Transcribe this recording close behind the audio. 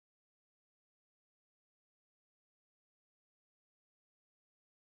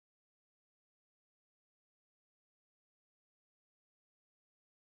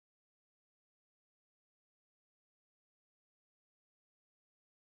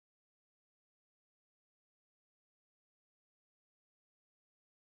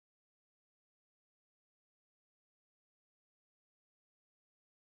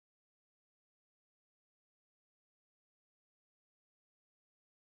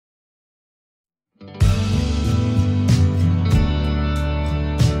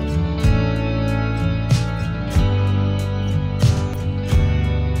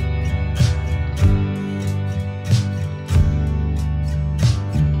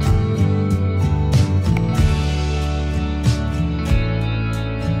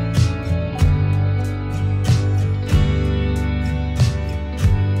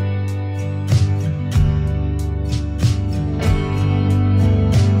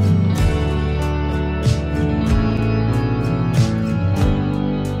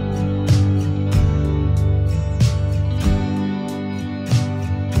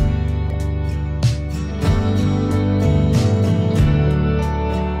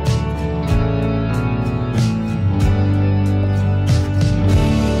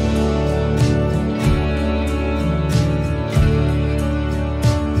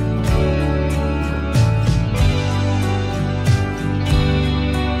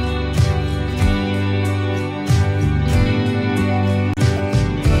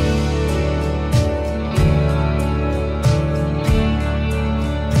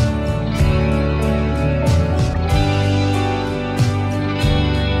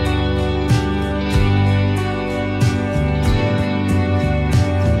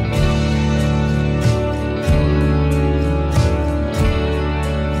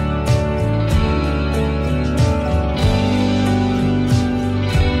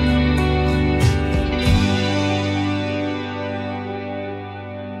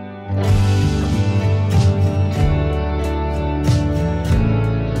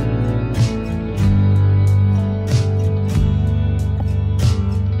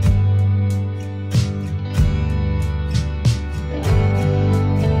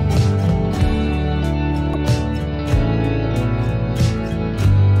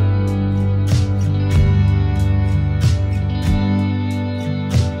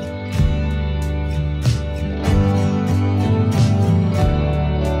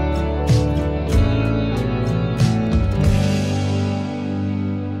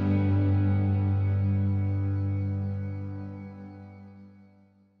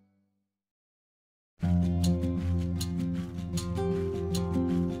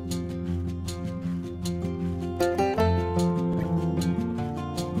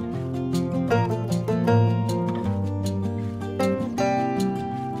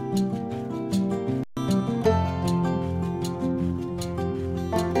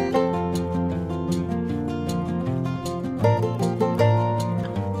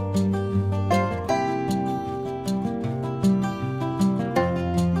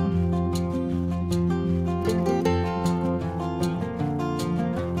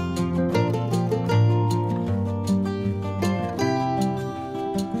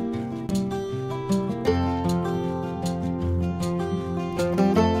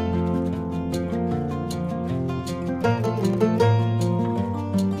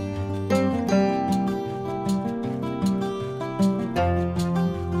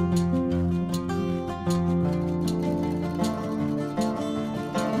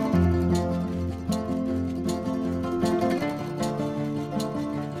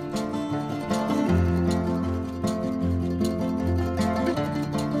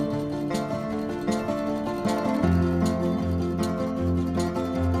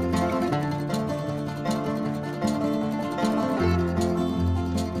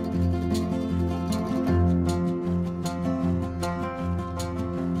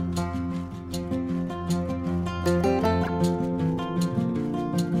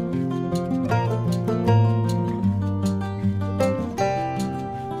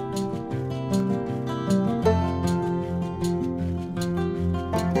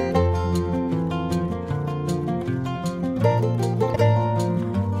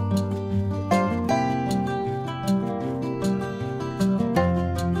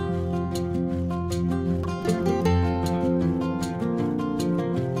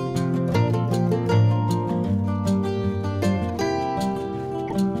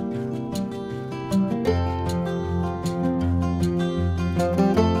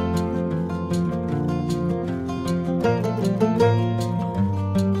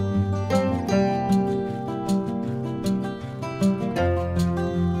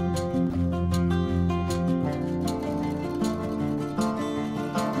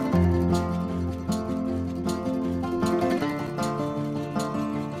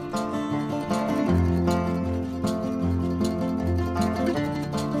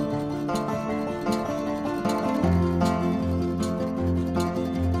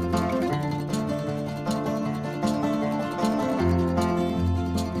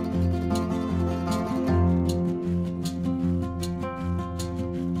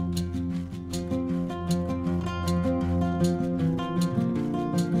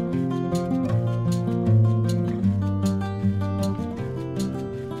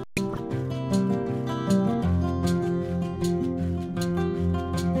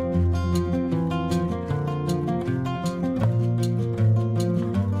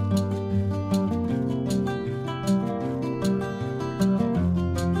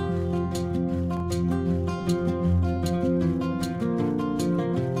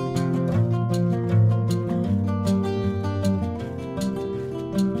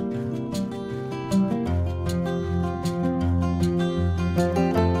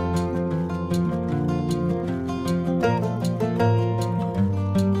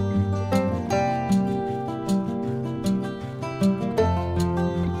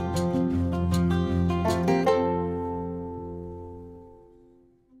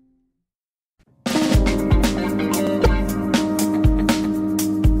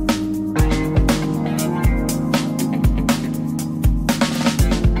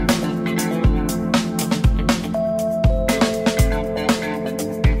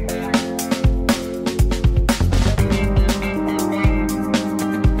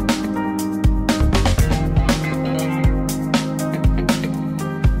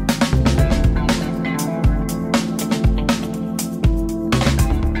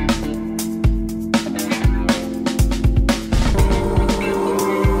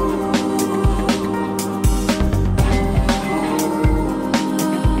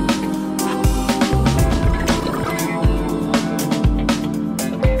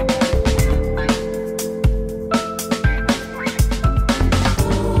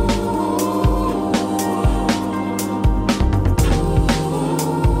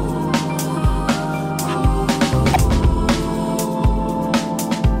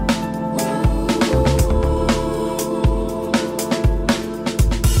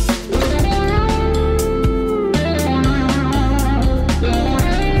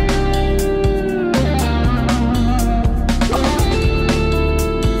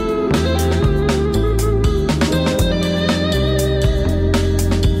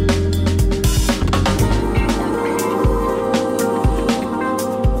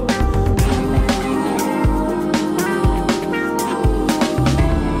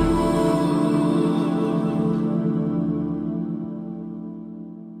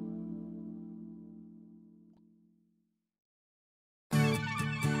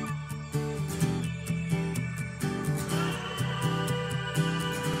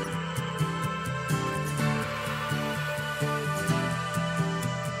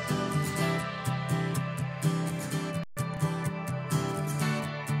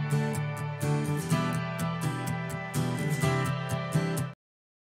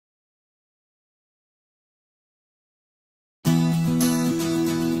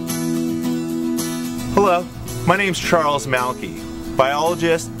My name's Charles Malki,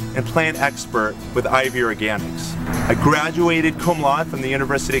 biologist and plant expert with Ivy Organics. I graduated cum laude from the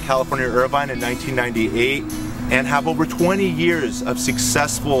University of California, Irvine in 1998 and have over 20 years of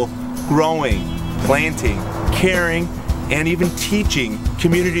successful growing, planting, caring, and even teaching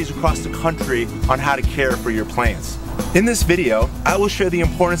communities across the country on how to care for your plants. In this video, I will share the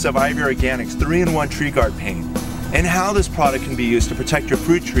importance of Ivy Organics 3-in-1 tree guard paint and how this product can be used to protect your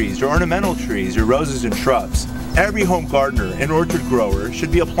fruit trees, your ornamental trees, your roses and shrubs. Every home gardener and orchard grower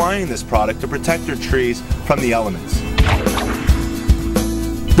should be applying this product to protect their trees from the elements.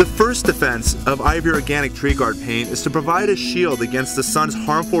 The first defense of Ivy Organic Tree Guard paint is to provide a shield against the sun's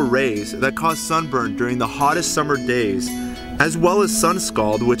harmful rays that cause sunburn during the hottest summer days, as well as sun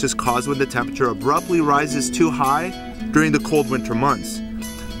scald, which is caused when the temperature abruptly rises too high during the cold winter months.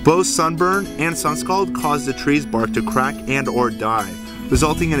 Both sunburn and sun scald cause the tree's bark to crack and or die,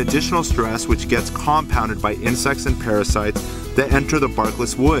 resulting in additional stress which gets compounded by insects and parasites that enter the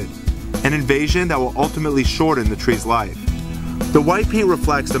barkless wood, an invasion that will ultimately shorten the tree's life. The white paint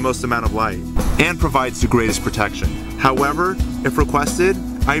reflects the most amount of light and provides the greatest protection. However, if requested,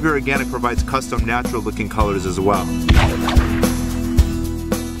 Ivy Organic provides custom natural looking colors as well.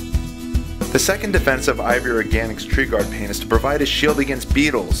 The second defense of Ivy Organics Tree Guard paint is to provide a shield against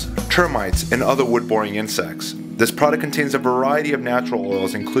beetles, termites, and other wood-boring insects. This product contains a variety of natural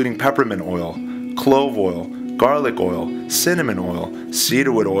oils including peppermint oil, clove oil, garlic oil, cinnamon oil,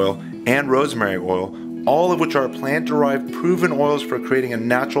 cedarwood oil, and rosemary oil, all of which are plant-derived proven oils for creating a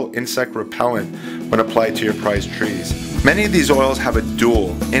natural insect repellent when applied to your prized trees. Many of these oils have a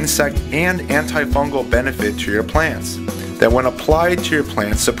dual insect and antifungal benefit to your plants that when applied to your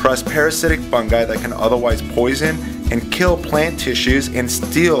plants suppress parasitic fungi that can otherwise poison and kill plant tissues and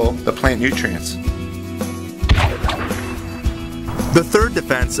steal the plant nutrients. The third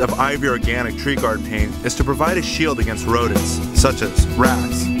defense of Ivy Organic Tree Guard paint is to provide a shield against rodents such as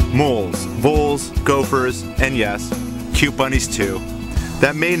rats, moles, voles, gophers, and yes, cute bunnies too,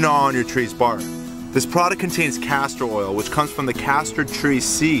 that may gnaw on your tree's bark. This product contains castor oil, which comes from the castor tree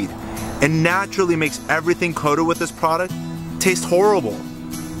seed and naturally makes everything coated with this product taste horrible.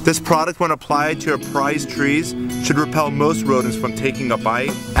 This product, when applied to your prized trees, should repel most rodents from taking a bite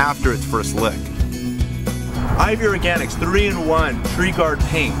after its first lick. Ivy Organics 3-in-1 Tree Guard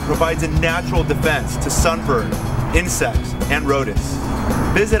paint provides a natural defense to sunburn, insects, and rodents.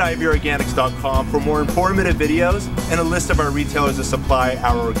 Visit ivyorganics.com for more informative videos and a list of our retailers that supply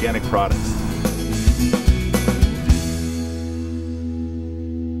our organic products.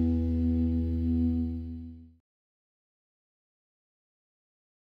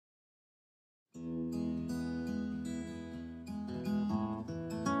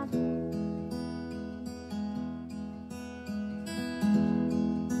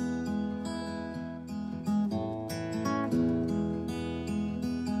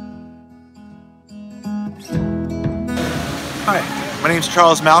 Hi, my name is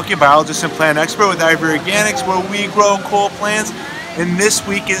Charles Malki, biologist and plant expert with Ivy Organics, where we grow cool plants. And this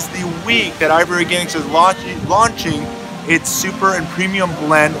week is the week that Ivy Organics is launching its super and premium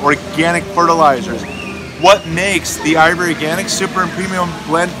blend organic fertilizers. What makes the Ivy Organics super and premium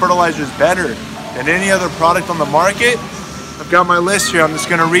blend fertilizers better than any other product on the market? I've got my list here. I'm just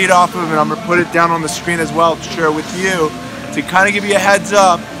going to read off of it. I'm going to put it down on the screen as well to share with you to kind of give you a heads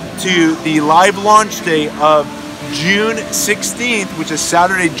up to the live launch date of June 16th, which is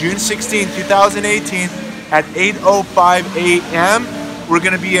Saturday, June 16th, 2018 at 8:05 a.m. We're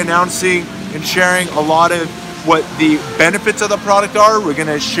going to be announcing and sharing a lot of what the benefits of the product are. We're going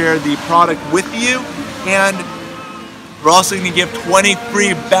to share the product with you, and we're also going to give 20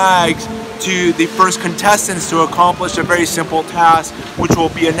 free bags to the first contestants to accomplish a very simple task, which will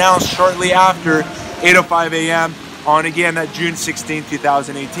be announced shortly after 8:05 a.m. on, again, that June 16th,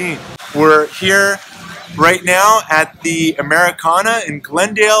 2018. We're here right now at the Americana in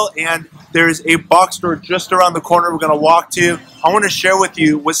Glendale, and there's a box store just around the corner we're going to walk to. I want to share with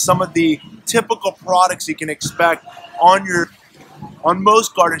you what some of the typical products you can expect on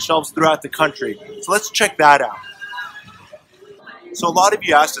most garden shelves throughout the country. So let's check that out. So a lot of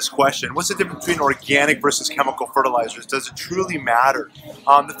you asked this question: what's the difference between organic versus chemical fertilizers? Does it truly matter?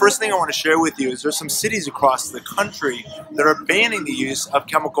 The first thing I want to share with you is there's some cities across the country that are banning the use of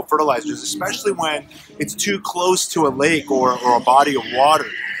chemical fertilizers, especially when it's too close to a lake or a body of water.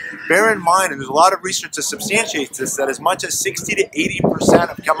 Bear in mind, and there's a lot of research that substantiates this, that as much as 60 to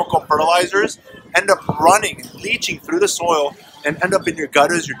 80% of chemical fertilizers end up running and leaching through the soil and end up in your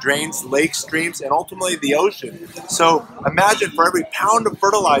gutters, your drains, lakes, streams, and ultimately the ocean. So imagine for every pound of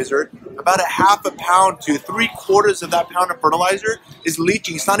fertilizer about a half a pound to 3/4 of that pound of fertilizer is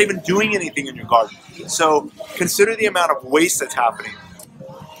leaching. It's not even doing anything in your garden. So consider the amount of waste that's happening.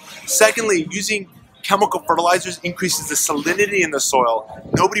 Secondly, using chemical fertilizers increases the salinity in the soil.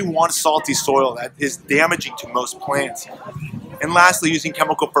 Nobody wants salty soil. That is damaging to most plants. And lastly, using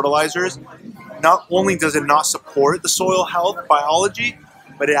chemical fertilizers, not only does it not support the soil health biology,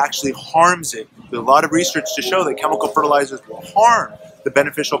 but it actually harms it. There's a lot of research to show that chemical fertilizers will harm the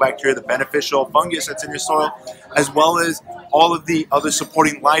beneficial bacteria, the beneficial fungus that's in your soil, as well as all of the other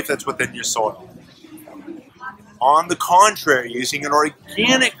supporting life that's within your soil. On the contrary, using an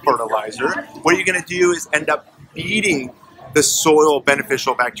organic fertilizer, what you're going to do is end up feeding the soil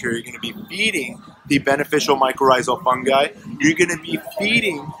beneficial bacteria. You're going to be feeding the beneficial mycorrhizal fungi. You're going to be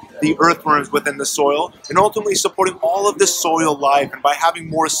feeding the earthworms within the soil, and ultimately supporting all of the soil life. And by having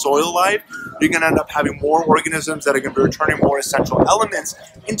more soil life, you're going to end up having more organisms that are going to be returning more essential elements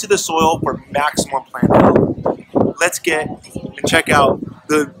into the soil for maximum plant health. Let's get and check out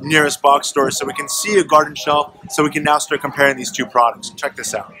the nearest box store so we can see a garden shelf, so we can now start comparing these two products. Check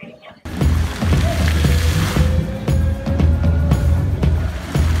this out.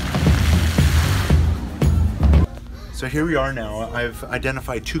 So here we are now. I've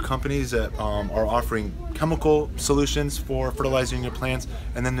identified two companies that are offering chemical solutions for fertilizing your plants,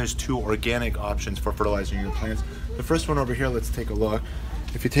 and then there's two organic options for fertilizing your plants. The first one over here, let's take a look.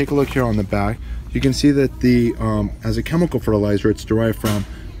 If you take a look here on the back, you can see that the as a chemical fertilizer, it's derived from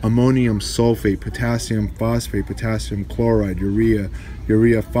ammonium sulfate, potassium phosphate, potassium chloride,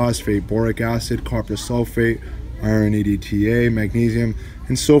 urea phosphate, boric acid, copper sulfate, iron EDTA, magnesium,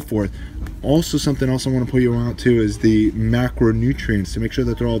 and so forth. Also, something else I want to put you on to is the macronutrients, to make sure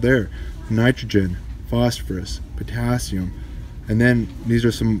that they're all there. Nitrogen, phosphorus, potassium, and then these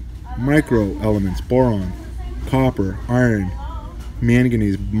are some micro elements: boron, copper, iron,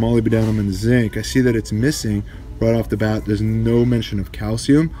 manganese, molybdenum, and zinc. I see that it's missing right off the bat. There's no mention of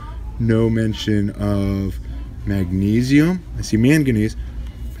calcium, no mention of magnesium. I see manganese,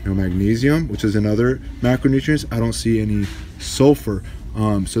 no magnesium, which is another macronutrients. I don't see any sulfur.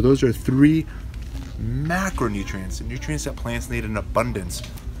 So those are three macronutrients, the nutrients that plants need in abundance,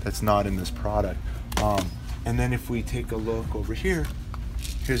 that's not in this product. And then if we take a look over here,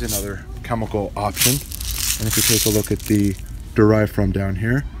 here's another chemical option. And if we take a look at the derived from down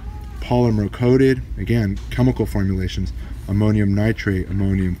here, polymer coated, again, chemical formulations: ammonium nitrate,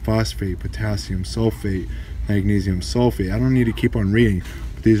 ammonium phosphate, potassium sulfate, magnesium sulfate. I don't need to keep on reading,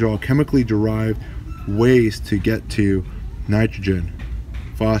 but these are all chemically derived ways to get to nitrogen,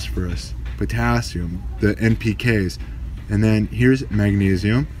 phosphorus, potassium, the NPKs. And then here's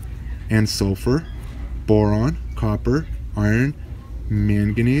magnesium and sulfur, boron, copper, iron,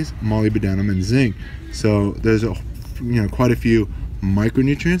 manganese, molybdenum, and zinc. So there's a quite a few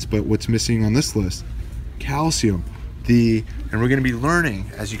micronutrients, but what's missing on this list? Calcium. And we're going to be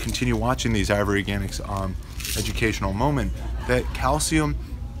learning as you continue watching these Ivory Organics educational moment that calcium,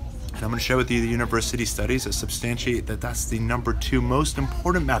 and I'm going to share with you the university studies that substantiate that that's the #2 most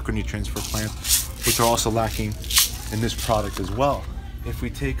important macronutrients for plants, which are also lacking in this product as well. If we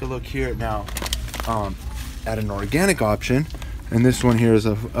take a look here now at an organic option, and this one here is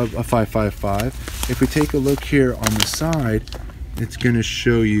a 555. If we take a look here on the side, it's going to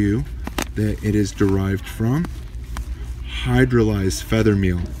show you that it is derived from hydrolyzed feather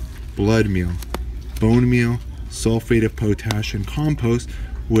meal, blood meal, bone meal, sulfate of potash, and compost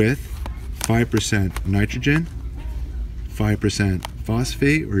with 5% nitrogen, 5%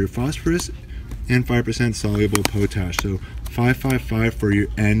 phosphate or your phosphorus, and 5% soluble potash. So 555 for your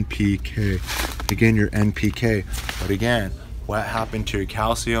NPK. Again, your NPK. But again, what happened to your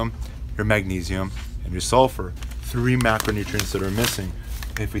calcium, your magnesium, and your sulfur? Three macronutrients that are missing.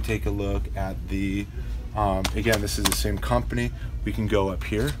 If we take a look at the, again, this is the same company. We can go up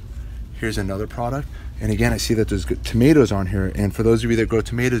here. Here's another product. And again, I see that there's tomatoes on here. And for those of you that grow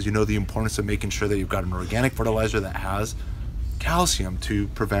tomatoes, you know the importance of making sure that you've got an organic fertilizer that has calcium to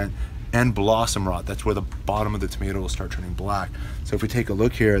prevent end blossom rot. That's where the bottom of the tomato will start turning black. So if we take a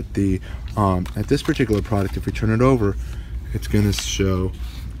look here at the at this particular product, if we turn it over, it's going to show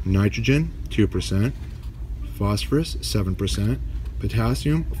nitrogen 2%, phosphorus 7%,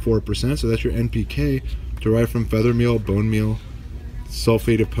 potassium 4%. So that's your NPK derived from feather meal, bone meal,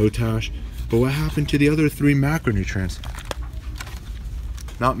 sulfate of potash. But what happened to the other three macronutrients?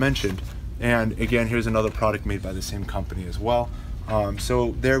 Not mentioned. And again, here's another product made by the same company as well.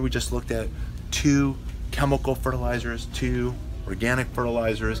 So there we just looked at two chemical fertilizers, two organic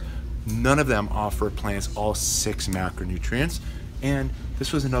fertilizers. None of them offer plants all 6 macronutrients. And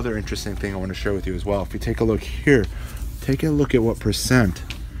this was another interesting thing I want to share with you as well. If you take a look here, take a look at what percent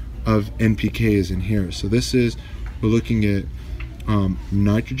of NPKs in here. So this is, we're looking at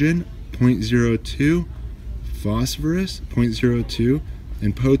nitrogen 0.02, phosphorus 0.02,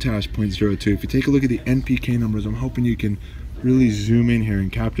 and potash 0.02. If you take a look at the NPK numbers, I'm hoping you can really zoom in here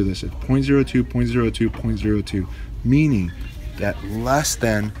and capture this. It's 0.02, 0.02, 0.02, meaning that less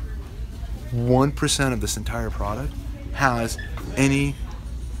than 1% of this entire product has any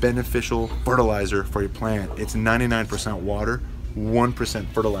beneficial fertilizer for your plant. It's 99% water, 1%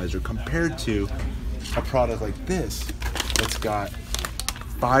 fertilizer, compared to a product like this that's got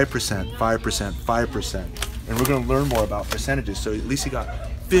 5%, 5%, 5%. And we're going to learn more about percentages. So at least you got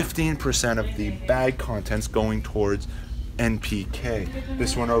 15% of the bag contents going towards NPK.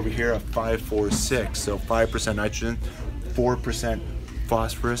 This one over here at 546, so 5% nitrogen, 4%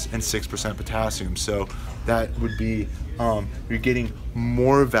 phosphorus, and 6% potassium. So that would be you're getting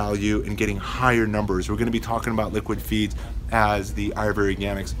more value and getting higher numbers. We're going to be talking about liquid feeds as the Ivory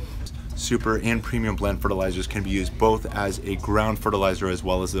Organics super and premium blend fertilizers can be used both as a ground fertilizer as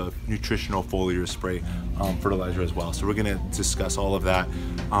well as a nutritional foliar spray fertilizer as well. So we're going to discuss all of that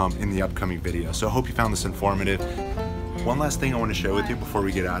in the upcoming video. So I hope you found this informative. One last thing I want to share with you before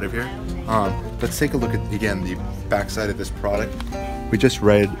we get out of here. Let's take a look at, again, the backside of this product. We just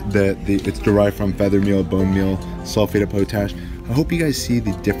read that it's derived from feather meal, bone meal, sulfate of potash. I hope you guys see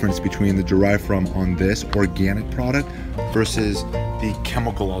the difference between the derived from on this organic product versus the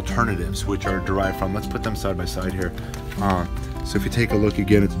chemical alternatives, which are derived from. Let's put them side by side here. So if you take a look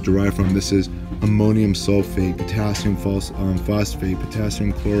again, it's derived from, this is ammonium sulfate, potassium phosphate,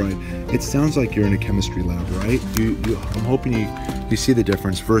 potassium chloride. It sounds like you're in a chemistry lab, right? I'm hoping you see the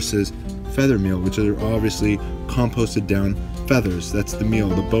difference versus feather meal, which are obviously composted down feathers. That's the meal.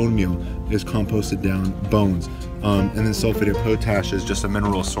 The bone meal is composted down bones. And then sulfate of potash is just a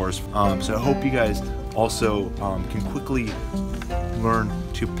mineral source. So I hope you guys also can quickly learn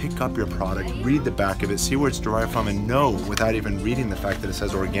to pick up your product, read the back of it, see where it's derived from, and know, without even reading the fact that it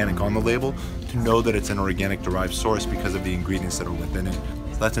says organic on the label, to know that it's an organic derived source because of the ingredients that are within it.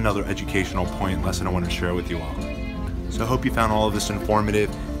 So that's another educational point lesson I want to share with you all. So I hope you found all of this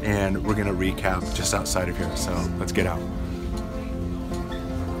informative, and we're going to recap just outside of here. So let's get out.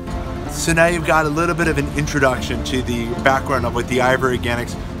 So now you've got a little bit of an introduction to the background of what the Ivory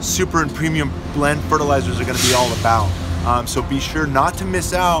Organics super and premium blend fertilizers are going to be all about. So be sure not to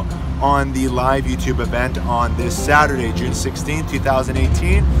miss out on the live YouTube event on this Saturday, June 16,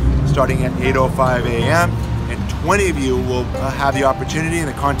 2018, starting at 8:05 a.m. And 20 of you will have the opportunity, and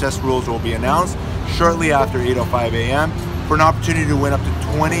the contest rules will be announced shortly after 8:05 a.m. for an opportunity to win up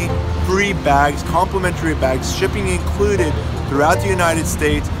to 20 free bags, complimentary bags, shipping included throughout the United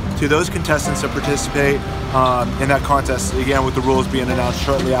States, to those contestants that participate in that contest, again with the rules being announced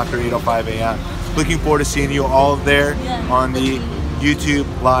shortly after 8:05 a.m. Looking forward to seeing you all there on the YouTube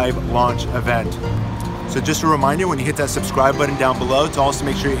live launch event. So just a reminder, when you hit that subscribe button down below, to also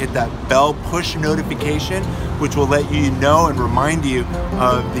make sure you hit that bell push notification, which will let you know and remind you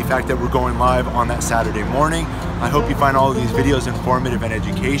of the fact that we're going live on that Saturday morning. I hope you find all of these videos informative and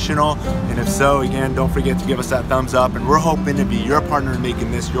educational, and if so, again, don't forget to give us that thumbs up, and we're hoping to be your partner in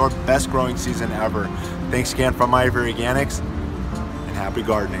making this your best growing season ever. Thanks again from Ivory Organics, and happy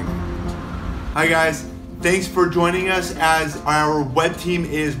gardening. Hi guys, thanks for joining us as our web team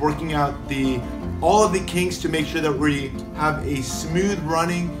is working out all of the kinks to make sure that we have a smooth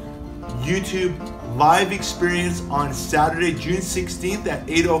running YouTube live experience on Saturday, June 16th at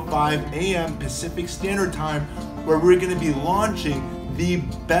 8:05 a.m. Pacific Standard Time, where we're going to be launching the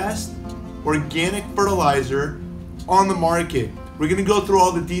best organic fertilizer on the market. We're going to go through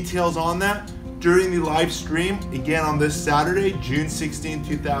all the details on that during the live stream, again on this Saturday, June 16,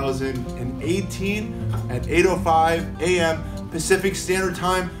 2018 at 8:05 a.m. Pacific Standard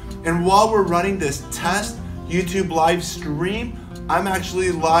Time. And while we're running this test YouTube live stream, I'm actually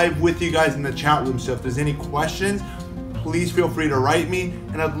live with you guys in the chat room. So if there's any questions, please feel free to write me.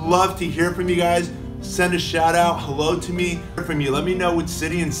 And I'd love to hear from you guys. Send a shout out, hello to me, hear from you. Let me know which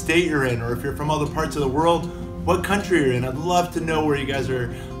city and state you're in, or if you're from other parts of the world, what country you're in. I'd love to know where you guys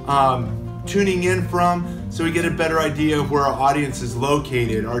are tuning in from, so we get a better idea of where our audience is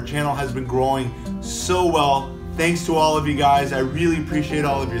located. Our channel has been growing so well. Thanks to all of you guys. I really appreciate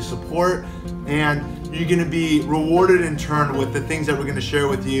all of your support, and you're going to be rewarded in turn with the things that we're going to share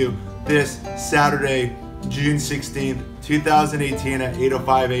with you this Saturday, June 16th, 2018 at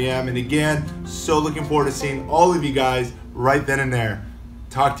 8:05 a.m. And again, so looking forward to seeing all of you guys right then and there.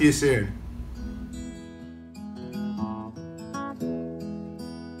 Talk to you soon.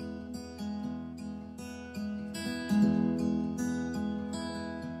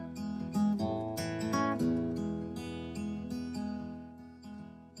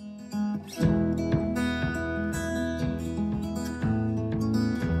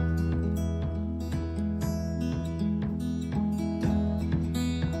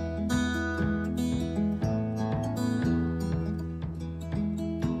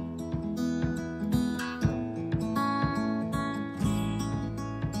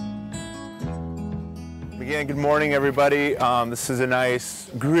 Again, good morning, everybody. This is a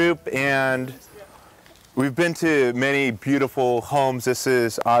nice group, and we've been to many beautiful homes. This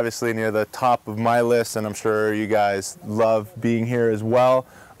is obviously near the top of my list, and I'm sure you guys love being here as well.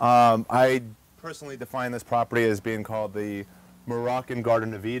 I personally define this property as being called the Moroccan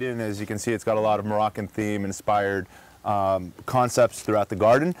Garden of Eden. As you can see, it's got a lot of Moroccan theme inspired concepts throughout the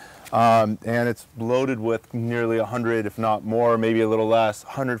garden, and it's loaded with nearly 100, if not more, maybe a little less,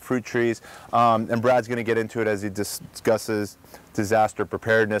 100 fruit trees. And Brad's going to get into it as he discusses disaster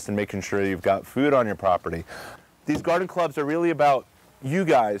preparedness and making sure you've got food on your property. These garden clubs are really about you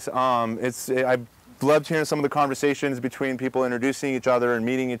guys. I loved hearing some of the conversations between people introducing each other and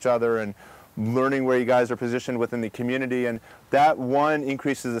meeting each other and learning where you guys are positioned within the community, and that, one,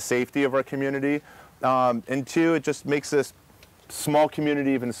 increases the safety of our community, and two, it just makes this small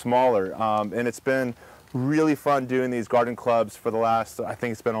community even smaller. And it's been really fun doing these garden clubs for the last, I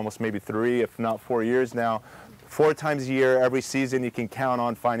think it's been almost maybe 3, if not 4 years now. 4 times a year, every season, you can count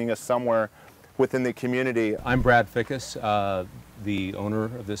on finding us somewhere within the community. I'm Brad Fickes, the owner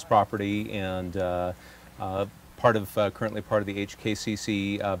of this property, and currently part of the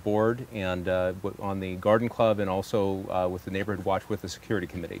HKCC board, and on the garden club, and also with the Neighborhood Watch with the security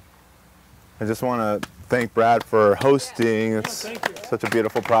committee. I just want to thank Brad for hosting. It's such a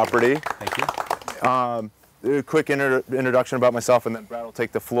beautiful property. Thank you. A quick introduction about myself, and then Brad will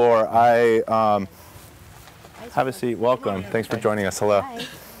take the floor. Have a seat. Welcome. Thanks for joining us. Hello.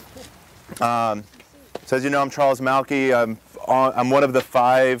 So as you know, I'm Charles Malki. I'm one of the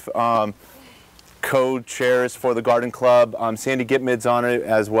 5 co-chairs for the garden club. Sandy Gitmid's on it,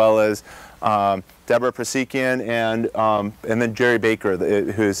 as well as Deborah Prasikian and then Jerry Baker,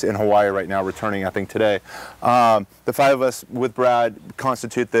 who's in Hawaii right now, returning I think today. The 5 of us with Brad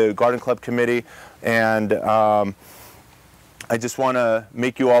constitute the garden club committee, and I just want to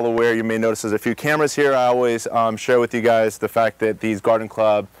make you all aware. You may notice there's a few cameras here. I always share with you guys the fact that these garden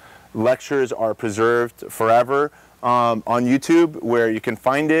club lectures are preserved forever on YouTube, where you can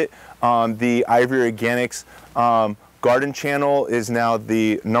find it. The Ivory Organics garden channel is now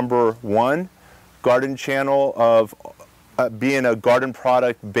the #1 garden channel of being a garden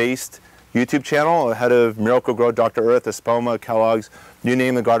product based YouTube channel, ahead of Miracle Grow, Dr. Earth, Espoma, Kellogg's, you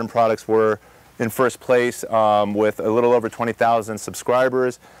name the garden products. We're in first place with a little over 20,000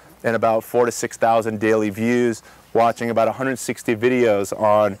 subscribers and about 4,000 to 6,000 daily views, watching about 160 videos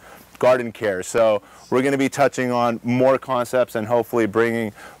on garden care. So we're going to be touching on more concepts and hopefully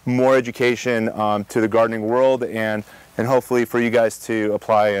bringing more education to the gardening world, and hopefully for you guys to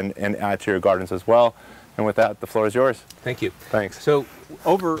apply and add to your gardens as well. And with that, the floor is yours. Thank you. Thanks. So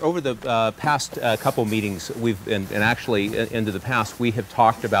over the past couple meetings, and actually into the past, we have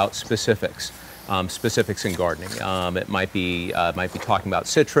talked about specifics. Specifics in gardening. It might be talking about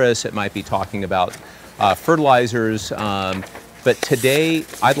citrus. It might be talking about fertilizers. But today,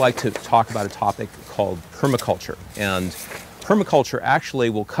 I'd like to talk about a topic called permaculture. And permaculture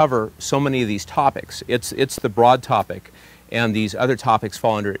actually will cover so many of these topics. It's the broad topic, and these other topics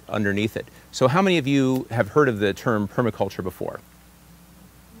fall underneath it. So how many of you have heard of the term permaculture before?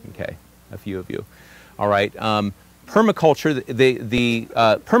 Okay, a few of you. All right. Permaculture,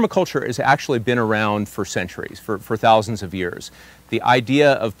 permaculture has actually been around for centuries, for thousands of years. The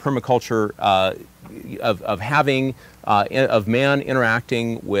idea of permaculture, of man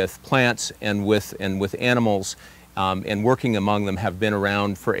interacting with plants and with animals and working among them, have been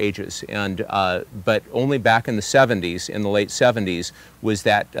around for ages. And but only back in the 70s, in the late 70s, was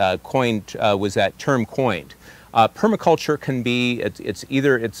that term coined. Permaculture can be it's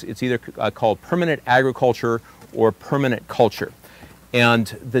either called permanent agriculture or permanent culture. And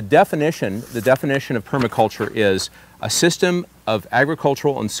the definition of permaculture is a system of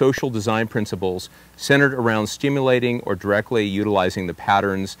agricultural and social design principles centered around stimulating or directly utilizing the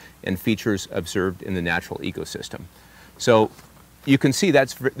patterns and features observed in the natural ecosystem. So you can see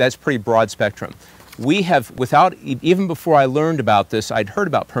that's pretty broad spectrum. We have, even before I learned about this, I'd heard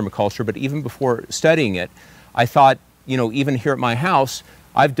about permaculture, but even before studying it, I thought, even here at my house,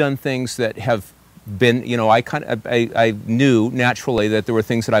 I've done things that have been, I knew naturally that there were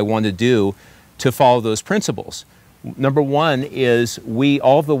things that I wanted to do to follow those principles. Number one is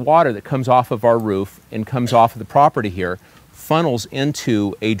all of the water that comes off of our roof and comes off of the property here funnels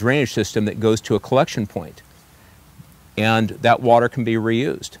into a drainage system that goes to a collection point, and that water can be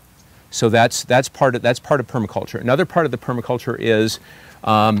reused. So that's part of permaculture. Another part of the permaculture is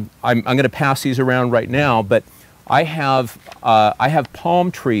I'm going to pass these around right now, but I have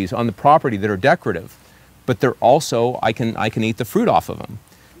palm trees on the property that are decorative, but they're also I can eat the fruit off of them.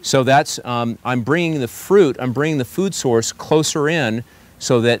 So that's I'm bringing the food source closer in,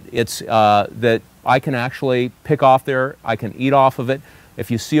 so that it's that I can actually pick off there, I can eat off of it. If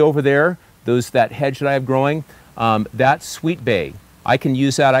you see over there, that hedge that I have growing, that's sweet bay. I can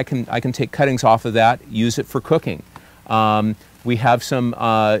use that, I can take cuttings off of that, use it for cooking. We have some,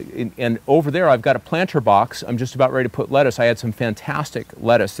 and over there I've got a planter box. I'm just about ready to put lettuce. I had some fantastic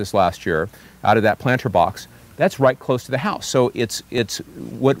lettuce this last year out of that planter box. That's right close to the house. So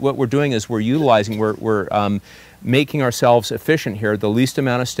what we're doing is we're utilizing, we're making ourselves efficient here, the least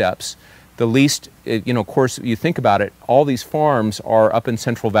amount of steps, the least, you know, of course, you think about it, all these farms are up in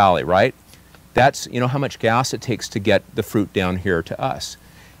Central Valley, right? That's, you know, how much gas it takes to get the fruit down here to us.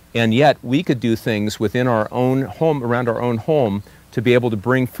 And yet we could do things within our own home, around our own home, to be able to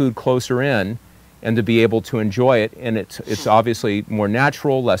bring food closer in and to be able to enjoy it. And it's obviously more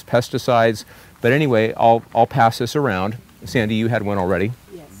natural, less pesticides. But anyway, I'll pass this around. Sandy, you had one already.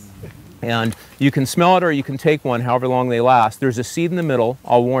 Yes. And you can smell it or you can take one, however long they last. There's a seed in the middle,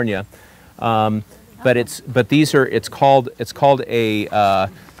 I'll warn you. But these are, it's called a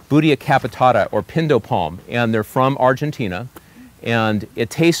Budia capitata or pindo palm, and they're from Argentina. And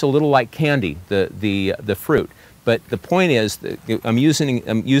it tastes a little like candy, the fruit. But the point is, I'm using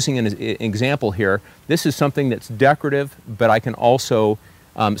an example here. This is something that's decorative, but I can also,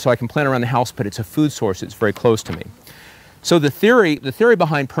 so I can plant around the house, but it's a food source. It's very close to me. So the theory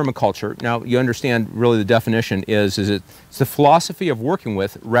behind permaculture, now you understand really the definition is it's the philosophy of working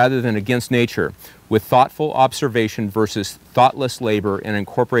with rather than against nature, with thoughtful observation versus thoughtless labor, and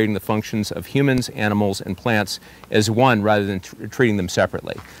incorporating the functions of humans, animals, and plants as one rather than treating them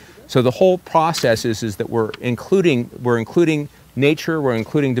separately. So the whole process is that we're including nature, we're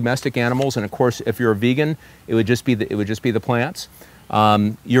including domestic animals, and of course, if you're a vegan, it would just be the plants.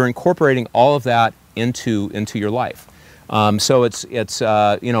 You're incorporating all of that into your life. So it's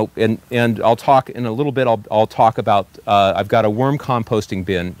you know, and I'll talk in a little bit. I'll talk about I've got a worm composting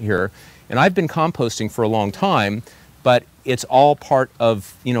bin here, and I've been composting for a long time, but it's all part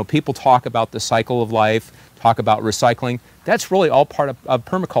of, you know, people talk about the cycle of life, talk about recycling. That's really all part of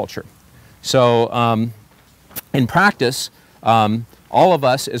permaculture. So in practice, all of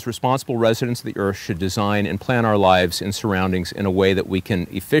us as responsible residents of the earth should design and plan our lives and surroundings in a way that we can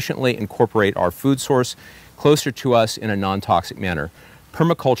efficiently incorporate our food source closer to us in a non-toxic manner.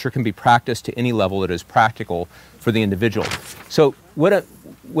 Permaculture can be practiced to any level that is practical for the individual. So what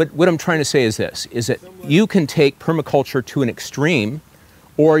I'm trying to say is this, is that you can take permaculture to an extreme,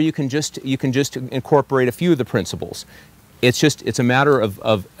 or you can just incorporate a few of the principles. It's a matter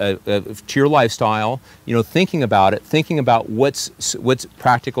of to your lifestyle, you know, thinking about it, thinking about what's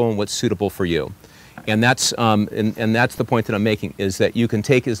practical and what's suitable for you. And that's and that's the point that I'm making, is that you can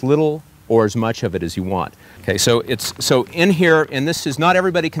take as little or as much of it as you want. Okay, so in here, and this is, not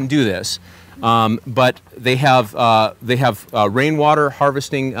everybody can do this, but they have rainwater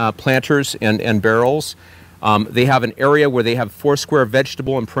harvesting planters and barrels. They have an area where they have 4-square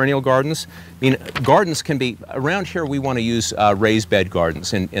vegetable and perennial gardens. I mean, gardens can be, around here we want to use raised bed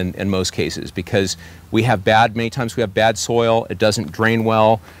gardens in most cases, because many times we have bad soil, it doesn't drain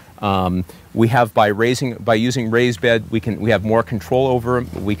well. We have, by using raised bed, we have more control over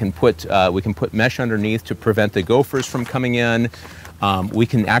them. We can put mesh underneath to prevent the gophers from coming in. We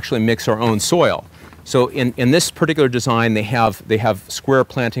can actually mix our own soil. So in this particular design, they have square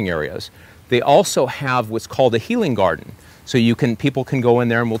planting areas. They also have what's called a healing garden. So people can go in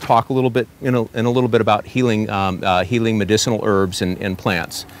there, and we'll talk a little bit in a little bit about healing medicinal herbs and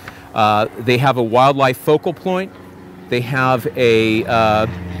plants. They have a wildlife focal point. They have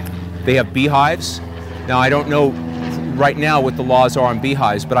beehives. Now, I don't know right now what the laws are on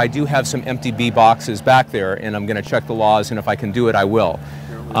beehives, but I do have some empty bee boxes back there, and I'm going to check the laws, and if I can do it, I will.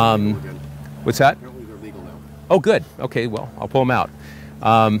 What's that? Apparently they're legal now. Oh, good. Okay, well, I'll pull them out.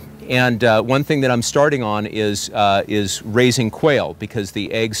 And one thing that I'm starting on is raising quail, because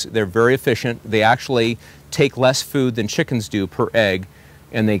the eggs, they're very efficient. They actually take less food than chickens do per egg,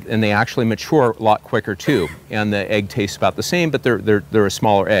 and they actually mature a lot quicker too. And the egg tastes about the same, but they're a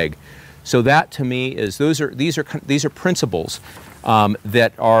smaller egg. So that, to me, is these are principles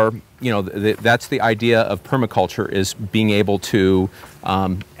that are, you know, that's the idea of permaculture, is being able to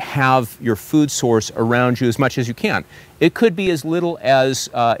have your food source around you as much as you can. It could be as little as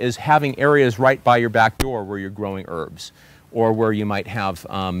having areas right by your back door where you're growing herbs, or where you might have,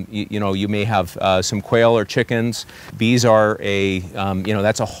 you may have some quail or chickens. Bees are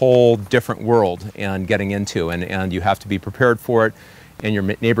that's a whole different world and getting into, and you have to be prepared for it, and your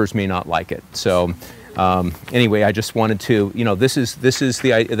neighbors may not like it. So anyway, I just wanted to, this is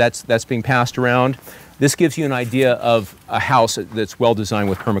the idea that's being passed around. This gives you an idea of a house that's well designed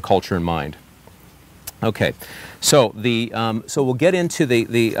with permaculture in mind. Okay, so so we'll get into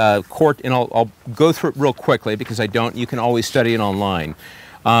the core, and I'll go through it real quickly because you can always study it online.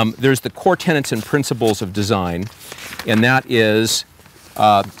 There's the core tenets and principles of design, and that is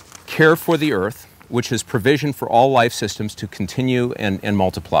care for the earth, which is provision for all life systems to continue and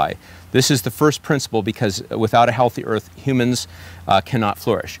multiply. This is the first principle because without a healthy earth, humans cannot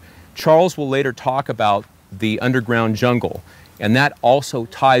flourish. Charles will later talk about the underground jungle, and that also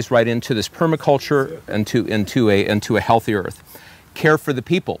ties right into this permaculture and into a healthy earth. Care for the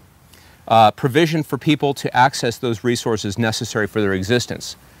people, provision for people to access those resources necessary for their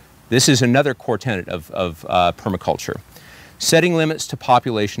existence. This is another core tenet of permaculture. Setting limits to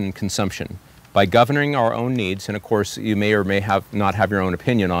population and consumption by governing our own needs, and of course you may or may not have your own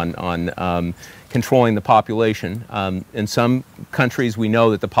opinion on controlling the population. In some countries we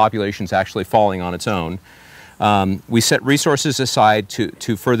know that the population is actually falling on its own. We set resources aside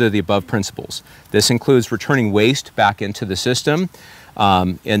to further the above principles. This includes returning waste back into the system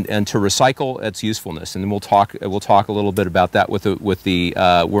and to recycle its usefulness. And then we'll talk a little bit about that with the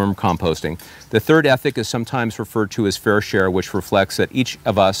worm composting. The third ethic is sometimes referred to as fair share, which reflects that each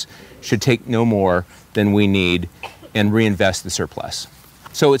of us should take no more than we need and reinvest the surplus.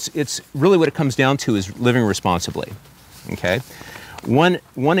 So it's really what it comes down to is living responsibly. Okay,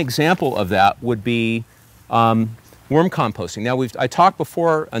 one example of that would be worm composting. Now, I talked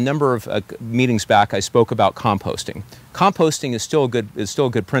before a number of meetings back. I spoke about composting. Composting is still a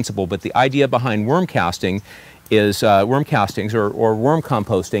good principle, but the idea behind worm castings or worm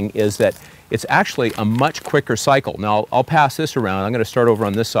composting is that it's actually a much quicker cycle. Now, I'll pass this around. I'm going to start over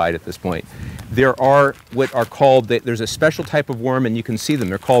on this side at this point. There are what are called, there's a special type of worm, and you can see them.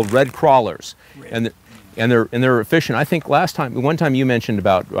 They're called red crawlers, and they're efficient. I think one time you mentioned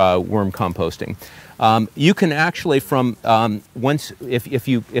about worm composting. You can actually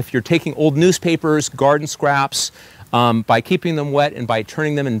if you're taking old newspapers, garden scraps, by keeping them wet and by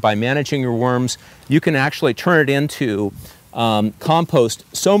turning them and by managing your worms, you can actually turn it into compost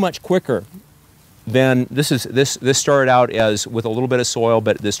so much quicker than this started out as with a little bit of soil,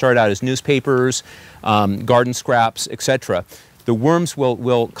 but this started out as newspapers, garden scraps, etc. The worms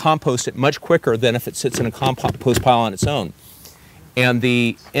will compost it much quicker than if it sits in a compost pile on its own. And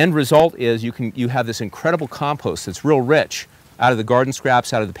the end result is you have this incredible compost that's real rich out of the garden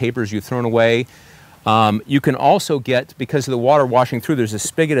scraps, out of the papers you've thrown away. You can also get, because of the water washing through, there's a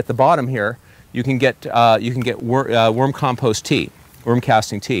spigot at the bottom here. You can get worm compost tea, worm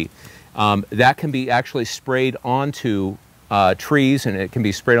casting tea. That can be actually sprayed onto trees, and it can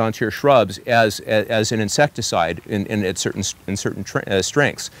be sprayed onto your shrubs as an insecticide in certain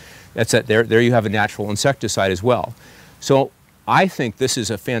strengths. That's it. There you have a natural insecticide as well. So I think this is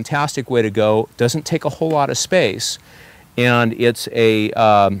a fantastic way to go. Doesn't take a whole lot of space, and it's it's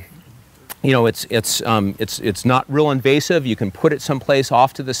not real invasive. You can put it someplace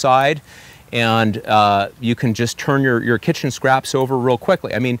off to the side, and you can just turn your kitchen scraps over real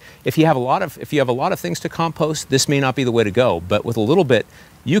quickly. I mean, if you have a lot of things to compost, this may not be the way to go. But with a little bit,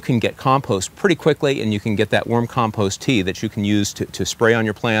 you can get compost pretty quickly, and you can get that worm compost tea that you can use to spray on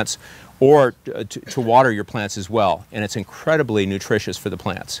your plants, or to water your plants as well. And it's incredibly nutritious for the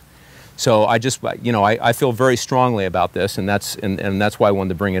plants. So I feel very strongly about this, and that's why I wanted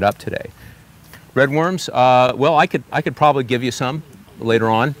to bring it up today. Red worms, well, I could probably give you some later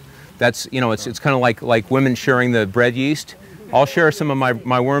on. That's, it's kind of like women sharing the bread yeast. I'll share some of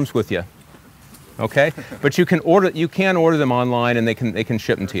my worms with you. Okay, but you can order them online, and they can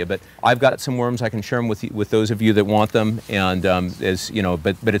ship them to you. But I've got some worms. I can share them with those of you that want them. And they're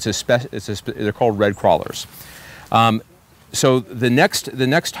called red crawlers. So the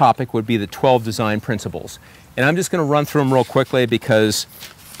next topic would be the 12 design principles, and I'm just going to run through them real quickly because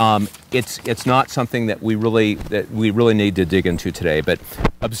it's not something that we really need to dig into today. But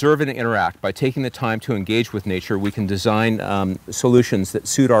observe and interact. By taking the time to engage with nature, we can design solutions that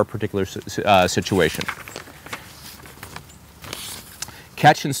suit our particular situation.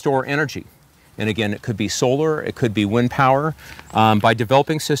 Catch and store energy. And again, it could be solar, it could be wind power. By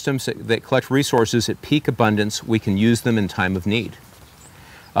developing systems that collect resources at peak abundance, we can use them in time of need.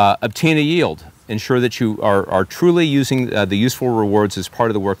 Obtain a yield. Ensure that you are truly using the useful rewards as part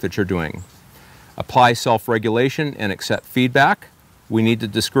of the work that you're doing. Apply self-regulation and accept feedback. We need to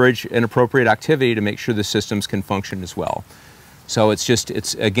discourage inappropriate activity to make sure the systems can function as well. So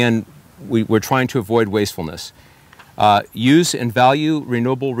again, we're trying to avoid wastefulness. Use and value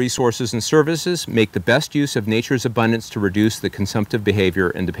renewable resources and services. Make the best use of nature's abundance to reduce the consumptive behavior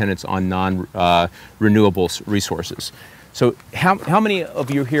and dependence on non-renewable resources. So how many of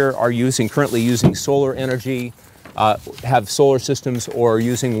you here are currently using solar energy, have solar systems, or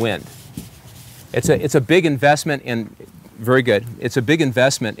using wind? It's a big investment, and very good. It's a big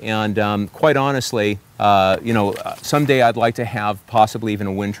investment, and quite honestly, you know, someday I'd like to have possibly even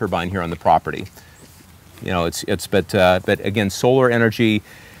a wind turbine here on the property. You know, but again, solar energy.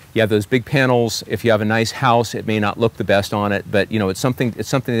 You have those big panels. If you have a nice house, it may not look the best on it, but you know, it's something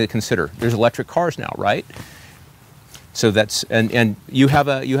to consider. There's electric cars now, right? So that's and you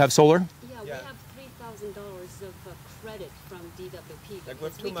have solar? Yeah, we have $3,000 of credit from DWP. Like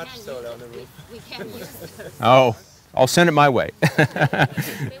with too much solar on the roof. We can't use it. Oh, I'll send it my way. They won't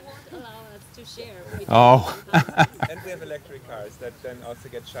allow us to share. Oh. And we have electric cars that then also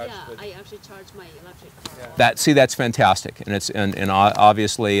get charged. Yeah, with. I actually charge my electric car. Yeah. That's fantastic, and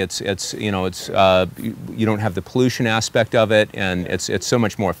obviously it's you know, it's you don't have the pollution aspect of it, and it's so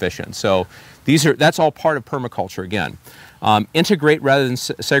much more efficient. So that's all part of permaculture again. Integrate rather than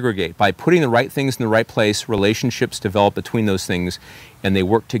segregate. By putting the right things in the right place, relationships develop between those things, and they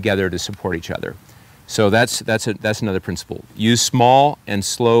work together to support each other. So that's another principle. Use small and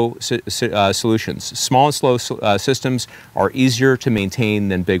slow solutions. Small and slow systems are easier to maintain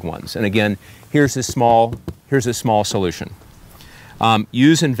than big ones. And again, here's a small solution.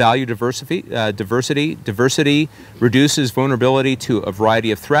 Use and value diversity. Diversity reduces vulnerability to a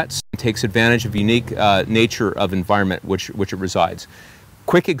variety of threats and takes advantage of unique nature of environment which it resides.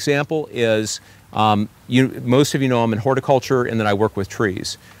 Quick example is, most of you know I'm in horticulture and that I work with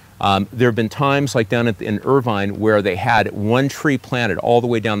trees. There have been times like down in Irvine where they had one tree planted all the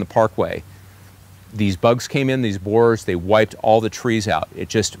way down the parkway. These bugs came in, these borers, they wiped all the trees out.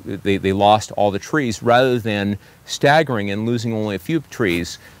 They lost all the trees rather than staggering and losing only a few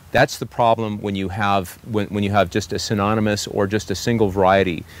trees. That's the problem when you have just a synonymous or just a single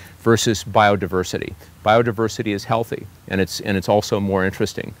variety versus biodiversity. Biodiversity is healthy, and it's also more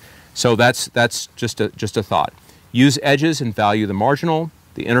interesting. So that's just a thought. Use edges and value the marginal.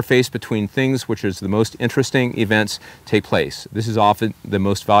 The interface between things, which is the most interesting events, take place. This is often the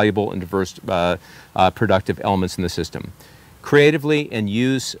most valuable and diverse productive elements in the system. Creatively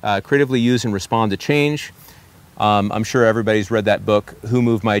use and respond to change. I'm sure everybody's read that book, Who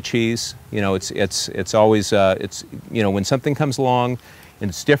Moved My Cheese? You know, it's always you know, when something comes along and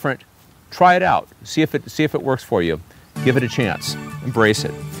it's different, try it out. See if it works for you. Give it a chance. Embrace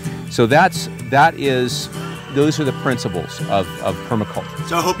it. So those are the principles of permaculture.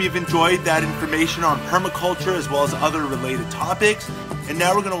 So I hope you've enjoyed that information on permaculture as well as other related topics. And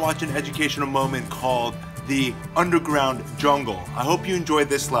now we're going to watch an educational moment called The Underground Jungle. I hope you enjoyed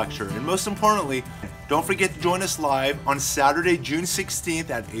this lecture. And most importantly, don't forget to join us live on Saturday, June 16th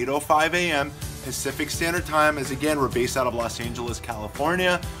at 8:05 a.m. Pacific Standard Time, as again, we're based out of Los Angeles,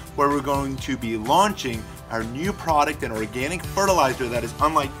 California, where we're going to be launching our new product, an organic fertilizer that is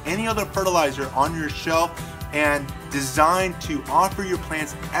unlike any other fertilizer on your shelf and designed to offer your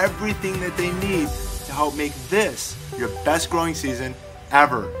plants everything that they need to help make this your best growing season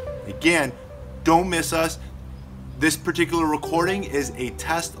ever. Again, don't miss us. This particular recording is a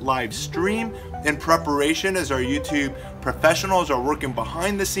test live stream in preparation as our YouTube professionals are working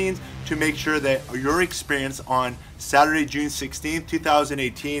behind the scenes to make sure that your experience on Saturday, June 16th,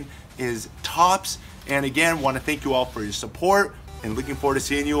 2018 is tops. And again, want to thank you all for your support and looking forward to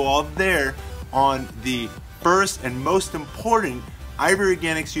seeing you all there on the first and most important Ivory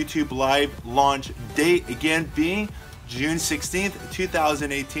Organics YouTube live launch date, again being June 16th,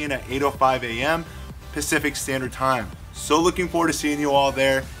 2018 at 8:05 a.m. Pacific Standard Time. So looking forward to seeing you all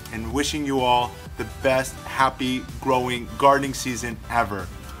there and wishing you all the best happy growing gardening season ever.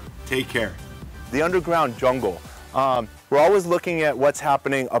 Take care. The underground jungle. We're always looking at what's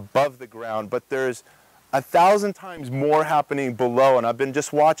happening above the ground, but there's 1,000 times more happening below. And I've been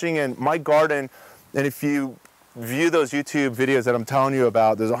just watching in my garden, and if you view those YouTube videos that I'm telling you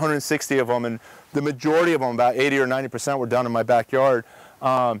about, there's 160 of them, and the majority of them, about 80 or 90%, were done in my backyard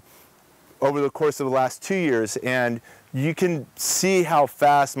over the course of the last 2 years. And you can see how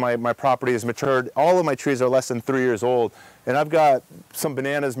fast my property has matured. All of my trees are less than 3 years old. And I've got some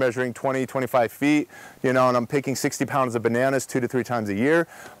bananas measuring 20, 25 feet, you know, and I'm picking 60 pounds of bananas 2 to 3 times a year.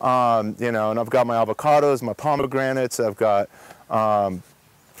 You know, and I've got my avocados, my pomegranates, I've got,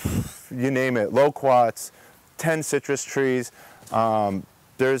 you name it, loquats, 10 citrus trees.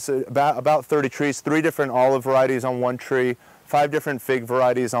 There's about 30 trees, 3 different olive varieties on one tree, 5 different fig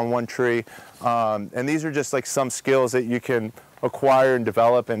varieties on one tree. And these are just like some skills that you can acquire and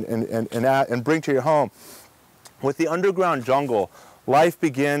develop and bring to your home. With the underground jungle, life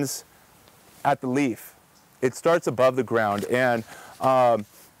begins at the leaf. It starts above the ground. And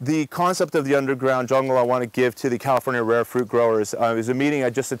the concept of the underground jungle I want to give to the California rare fruit growers is a meeting I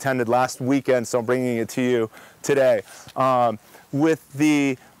just attended last weekend, so I'm bringing it to you today. with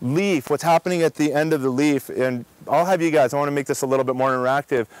the leaf, what's happening at the end of the leaf, and I'll have you guys, I want to make this a little bit more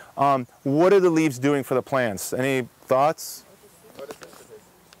interactive. What are the leaves doing for the plants? Any thoughts?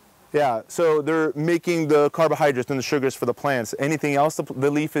 Yeah, so they're making the carbohydrates and the sugars for the plants. Anything else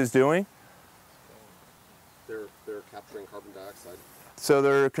the leaf is doing? They're capturing carbon dioxide. So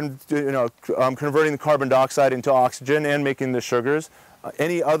they're converting the carbon dioxide into oxygen and making the sugars.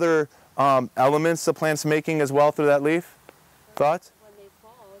 Any other elements the plant's making as well through that leaf? Thoughts? When they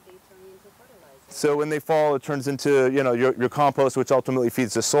fall, they turn into fertilizer. So when they fall, it turns into your compost, which ultimately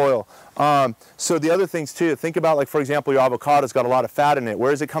feeds the soil. So the other things too, think about, like, for example, your avocado's got a lot of fat in it.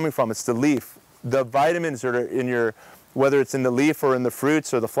 Where is it coming from? It's the leaf. The vitamins that are in your, whether it's in the leaf or in the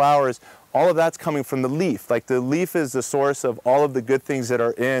fruits or the flowers, all of that's coming from the leaf. Like, the leaf is the source of all of the good things that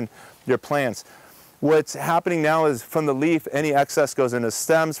are in your plants. What's happening now is from the leaf, any excess goes into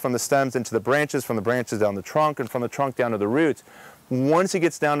stems, from the stems into the branches, from the branches down the trunk, and from the trunk down to the roots. Once it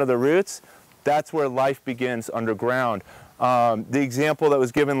gets down to the roots, that's where life begins underground. The example that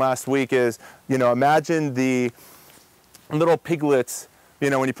was given last week is, imagine the little piglets,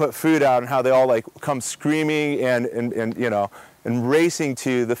 when you put food out, and how they all like come screaming and racing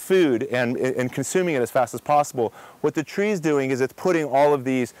to the food and consuming it as fast as possible. What the tree's doing is it's putting all of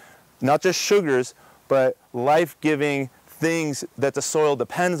these, not just sugars, but life-giving things that the soil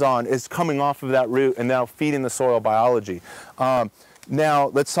depends on is coming off of that root and now feeding the soil biology. Now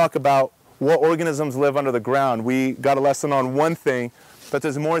let's talk about what organisms live under the ground. We got a lesson on one thing, but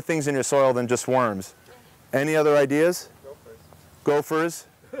there's more things in your soil than just worms. Any other ideas? Gophers.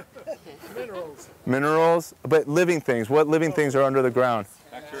 Minerals. Minerals, but living things. What living things are under the ground?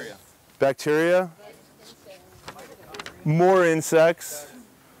 Bacteria. Bacteria. More insects.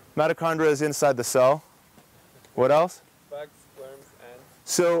 Mitochondria is inside the cell. What else? Bugs, worms,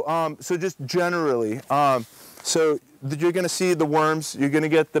 and... So just generally, so you're going to see the worms, you're going to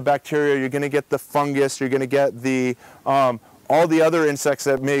get the bacteria, you're going to get the fungus, you're going to get the all the other insects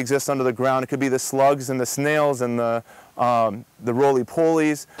that may exist under the ground. It could be the slugs and the snails and the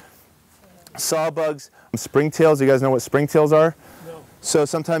roly-polies, sawbugs, springtails. You guys know what springtails are? No. So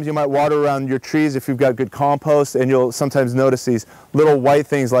sometimes you might water around your trees if you've got good compost, and you'll sometimes notice these little white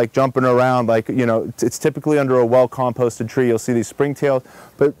things like jumping around, like, it's typically under a well-composted tree. You'll see these springtails,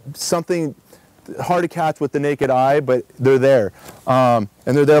 but something hard to catch with the naked eye, but they're there. And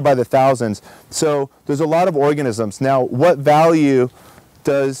they're there by the thousands. So there's a lot of organisms. Now, what value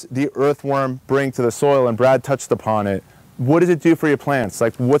does the earthworm bring to the soil? And Brad touched upon it. What does it do for your plants?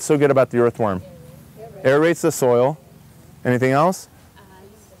 Like, what's so good about the earthworm? Aerates the soil. Anything else?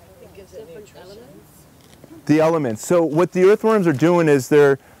 Different elements. The elements. So what the earthworms are doing is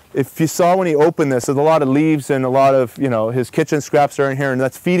if you saw when he opened this, there's a lot of leaves and a lot of, his kitchen scraps are in here, and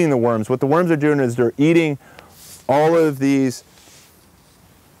that's feeding the worms. What the worms are doing is they're eating all of this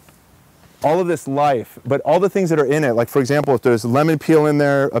life, but all the things that are in it, like, for example, if there's a lemon peel in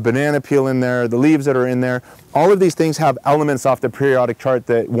there, a banana peel in there, the leaves that are in there, all of these things have elements off the periodic chart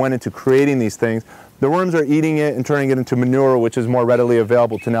that went into creating these things. The worms are eating it and turning it into manure, which is more readily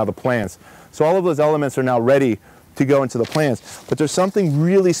available to now the plants. So all of those elements are now ready to go into the plants. But there's something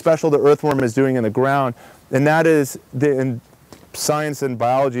really special the earthworm is doing in the ground, and that is, in science and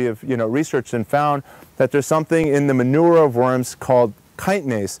biology have researched and found that there's something in the manure of worms called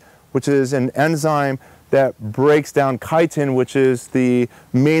chitinase, which is an enzyme that breaks down chitin, which is the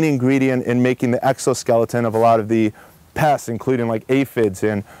main ingredient in making the exoskeleton of a lot of the pests, including like aphids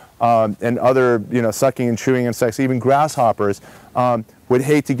and other sucking and chewing insects. Even grasshoppers would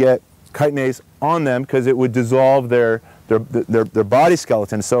hate to get chitinase on them because it would dissolve their body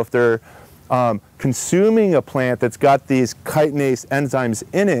skeleton. So if they're consuming a plant that's got these chitinase enzymes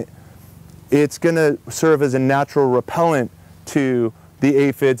in it, it's going to serve as a natural repellent to the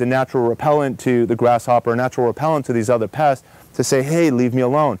aphids, a natural repellent to the grasshopper, a natural repellent to these other pests, to say, hey, leave me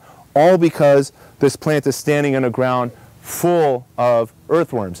alone. All because this plant is standing in a ground full of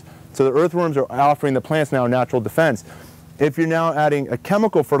earthworms. So the earthworms are offering the plants now a natural defense. If you're now adding a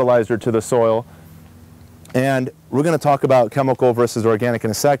chemical fertilizer to the soil, and we're going to talk about chemical versus organic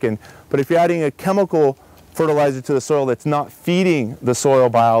in a second, but if you're adding a chemical fertilizer to the soil that's not feeding the soil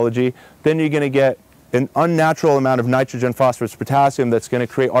biology, then you're going to get an unnatural amount of nitrogen, phosphorus, potassium that's going to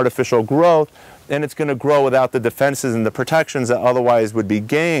create artificial growth, and it's going to grow without the defenses and the protections that otherwise would be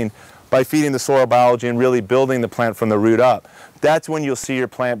gained by feeding the soil biology and really building the plant from the root up. That's when you'll see your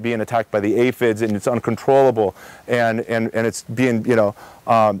plant being attacked by the aphids, and it's uncontrollable, and it's being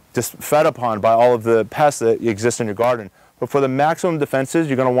just fed upon by all of the pests that exist in your garden. But for the maximum defenses,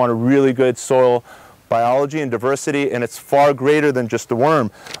 you're going to want a really good soil biology and diversity, and it's far greater than just the worm.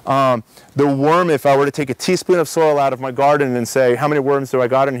 The worm, if I were to take a teaspoon of soil out of my garden and say, how many worms do I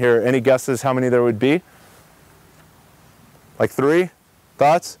got in here? Any guesses how many there would be? Like 3?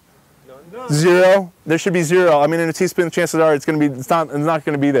 Thoughts? No. 0? There should be 0. I mean, in a teaspoon, chances are it's not going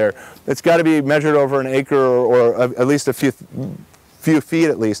to be there. It's got to be measured over an acre or at least a few feet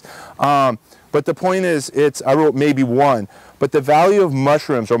at least. But the point is, I wrote maybe 1. But the value of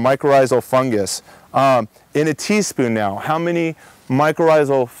mushrooms or mycorrhizal fungus in a teaspoon now, how many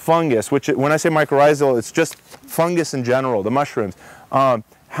mycorrhizal fungus, which when I say mycorrhizal, it's just fungus in general, the mushrooms.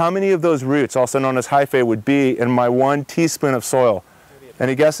 How many of those roots, also known as hyphae, would be in my 1 teaspoon of soil?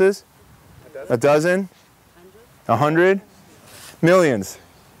 Any guesses? A dozen? 100? Millions.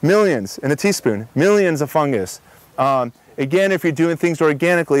 Millions in a teaspoon. Millions of fungus. Again, if you're doing things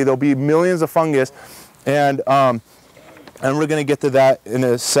organically, there'll be millions of fungus, and we're going to get to that in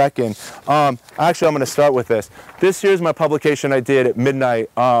a second. Actually, I'm going to start with this. This here's my publication I did at midnight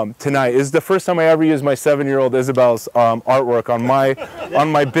tonight. It's the first time I ever used my 7-year-old Isabel's artwork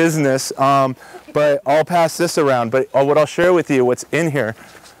on my business. But I'll pass this around. But what I'll share with you, what's in here.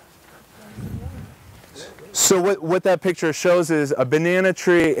 So what that picture shows is a banana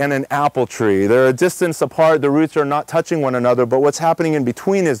tree and an apple tree. They're a distance apart. The roots are not touching one another. But what's happening in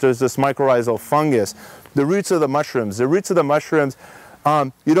between is there's this mycorrhizal fungus. The roots of the mushrooms. The roots of the mushrooms,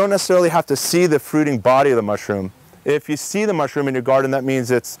 you don't necessarily have to see the fruiting body of the mushroom. If you see the mushroom in your garden, that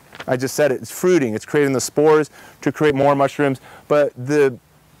means it's, I just said it, it's fruiting. It's creating the spores to create more mushrooms. But the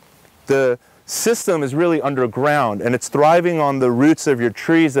system is really underground, and it's thriving on the roots of your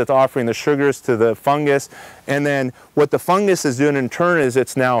trees that's offering the sugars to the fungus. And then what the fungus is doing in turn is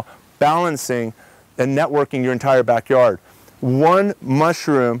it's now balancing and networking your entire backyard. One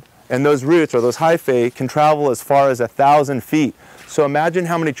mushroom and those roots, or those hyphae, can travel as far as 1,000 feet. So imagine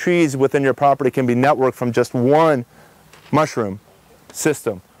how many trees within your property can be networked from just one mushroom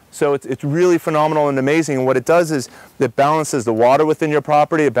system. So it's really phenomenal and amazing. And what it does is it balances the water within your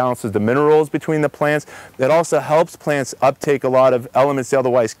property. It balances the minerals between the plants. It also helps plants uptake a lot of elements they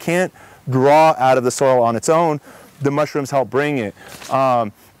otherwise can't draw out of the soil on its own. The mushrooms help bring it.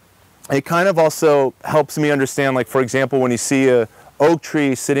 It kind of also helps me understand, like, for example, when you see a oak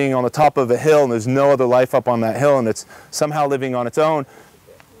tree sitting on the top of a hill and there's no other life up on that hill and it's somehow living on its own,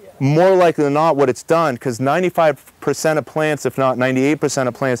 more likely than not what it's done, because 95% of plants, if not 98%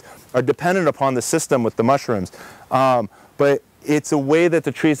 of plants, are dependent upon the system with the mushrooms. But it's a way that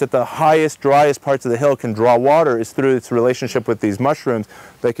the trees at the highest, driest parts of the hill can draw water is through its relationship with these mushrooms.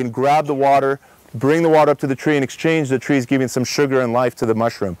 They can grab the water, bring the water up to the tree, and exchange the trees giving some sugar and life to the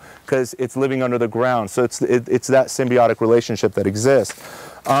mushroom because it's living under the ground. So it's that symbiotic relationship that exists.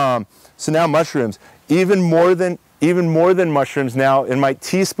 So now mushrooms, even more than mushrooms now, in my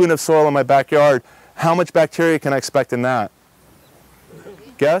teaspoon of soil in my backyard, how much bacteria can I expect in that?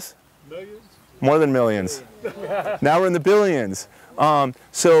 Guess? Millions? More than millions. Now we're in the billions.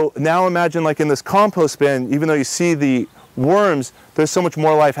 So now imagine, like, in this compost bin, even though you see the worms, there's so much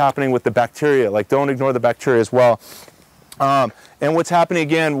more life happening with the bacteria. Like, don't ignore the bacteria as well. And what's happening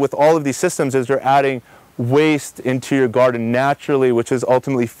again with all of these systems is they're adding waste into your garden naturally, which is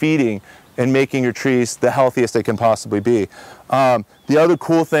ultimately feeding and making your trees the healthiest they can possibly be. The other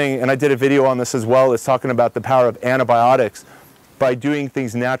cool thing, and I did a video on this as well, is talking about the power of antibiotics by doing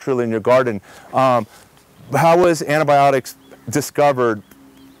things naturally in your garden. How was antibiotics discovered?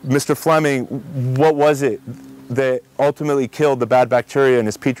 Mr. Fleming, what was it that ultimately killed the bad bacteria in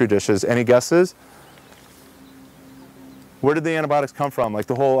his petri dishes? Any guesses? Where did the antibiotics come from? Like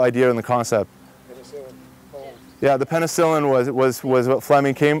the whole idea and the concept? Penicillin. Mold. Yeah, the penicillin was what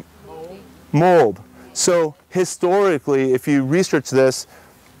Fleming came. Mold. So historically, if you research this,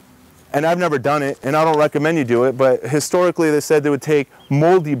 and I've never done it, and I don't recommend you do it, but historically they said they would take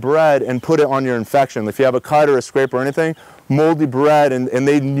moldy bread and put it on your infection. If you have a cut or a scrape or anything, moldy bread, and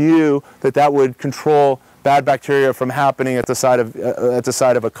they knew that that would control bad bacteria from happening at the side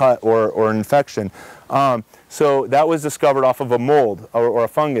of a cut or an infection. So that was discovered off of a mold or a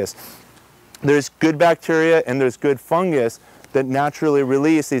fungus. There's good bacteria and there's good fungus that naturally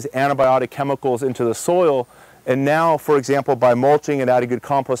release these antibiotic chemicals into the soil. And now, for example, by mulching and adding good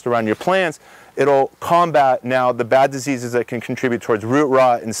compost around your plants, it'll combat now the bad diseases that can contribute towards root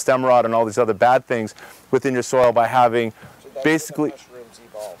rot and stem rot and all these other bad things within your soil by having basically. Where the mushrooms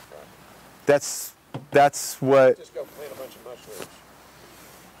evolve from. That's what. Just go plant a bunch of mushrooms.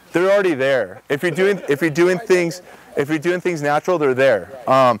 They're already there. If you're doing things natural, they're there.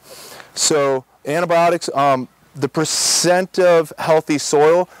 So antibiotics. The percent of healthy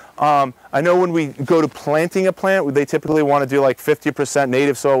soil, I know when we go to planting a plant, they typically want to do like 50%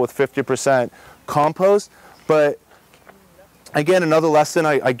 native soil with 50% compost. But again, another lesson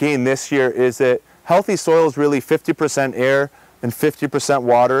I gained this year is that healthy soil is really 50% air and 50%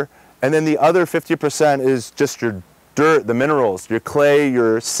 water. And then the other 50% is just your dirt, the minerals, your clay,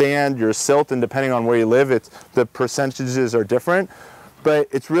 your sand, your silt, and depending on where you live, the percentages are different. But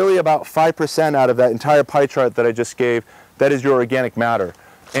it's really about 5% out of that entire pie chart that I just gave, that is your organic matter.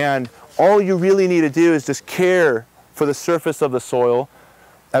 And all you really need to do is just care for the surface of the soil.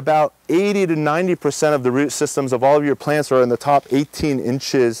 About 80 to 90% of the root systems of all of your plants are in the top 18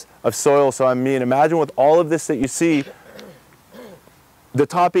 inches of soil. So I mean, imagine with all of this that you see, the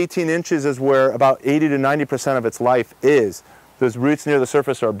top 18 inches is where about 80 to 90% of its life is. Those roots near the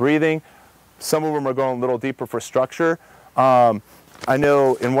surface are breathing. Some of them are going a little deeper for structure. I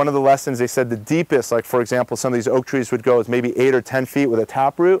know in one of the lessons they said the deepest, like for example, some of these oak trees would go is maybe 8 or 10 feet with a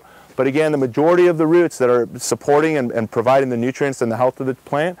taproot. But again, the majority of the roots that are supporting and providing the nutrients and the health of the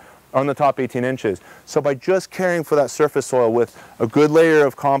plant are on the top 18 inches. So by just caring for that surface soil with a good layer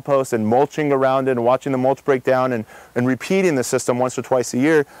of compost and mulching around it and watching the mulch break down and repeating the system once or twice a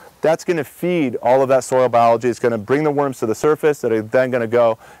year, that's going to feed all of that soil biology. It's going to bring the worms to the surface that are then going to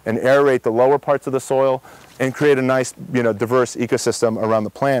go and aerate the lower parts of the soil and create a nice, diverse ecosystem around the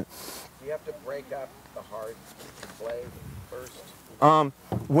plant. Do you have to break up the hard clay first?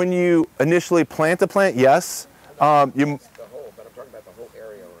 When you initially plant the plant, yes. The whole, but I'm talking about the whole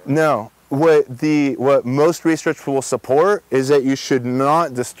area. No. What most research will support is that you should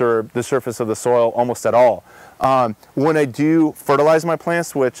not disturb the surface of the soil almost at all. When I do fertilize my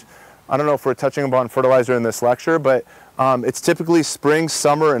plants, which I don't know if we're touching upon fertilizer in this lecture, but it's typically spring,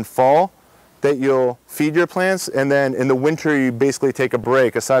 summer, and fall that you'll feed your plants, and then in the winter you basically take a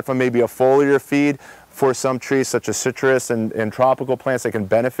break, aside from maybe a foliar feed for some trees such as citrus and tropical plants that can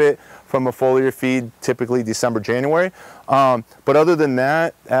benefit from a foliar feed, typically December, January. But other than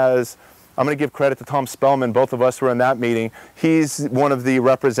that, as I'm going to give credit to Tom Spellman, both of us were in that meeting. He's one of the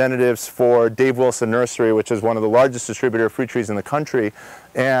representatives for Dave Wilson Nursery, which is one of the largest distributor of fruit trees in the country.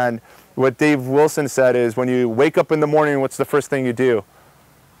 And what Dave Wilson said is when you wake up in the morning, what's the first thing you do?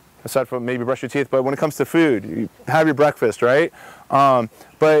 Aside from maybe brush your teeth, but when it comes to food, you have your breakfast, right?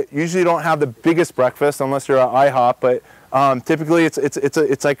 But usually you don't have the biggest breakfast unless you're at IHOP, but typically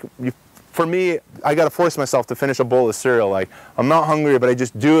it's like, for me, I gotta force myself to finish a bowl of cereal. Like, I'm not hungry, but I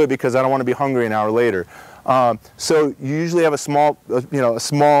just do it because I don't wanna be hungry an hour later. So you usually have a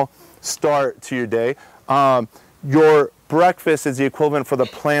small start to your day. Your breakfast is the equivalent for the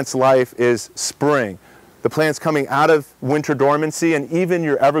plant's life is spring. The plant's coming out of winter dormancy, and even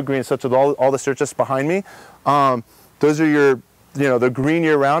your evergreens, such as all the citrus behind me, those are your, they're green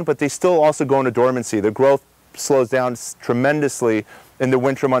year round, but they still also go into dormancy. The growth slows down tremendously in the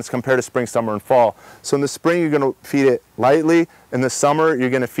winter months compared to spring, summer, and fall. So in the spring, you're going to feed it lightly. In the summer, you're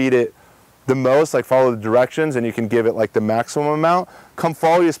going to feed it the most, like follow the directions, and you can give it like the maximum amount. Come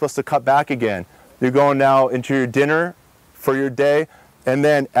fall, you're supposed to cut back again. You're going now into your dinner for your day, and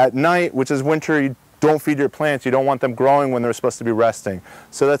then at night, which is winter, you don't feed your plants. You don't want them growing when they're supposed to be resting.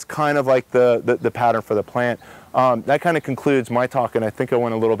 So that's kind of like the pattern for the plant. That kind of concludes my talk, and I think I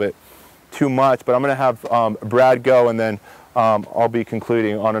went a little bit too much, but I'm going to have Brad go, and then I'll be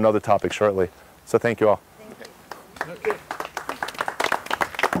concluding on another topic shortly. So thank you all. Thank you. Okay.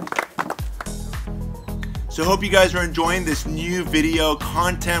 So I hope you guys are enjoying this new video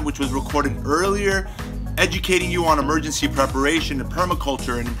content, which was recorded earlier, educating you on emergency preparation and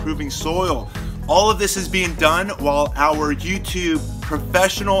permaculture and improving soil. All of this is being done while our YouTube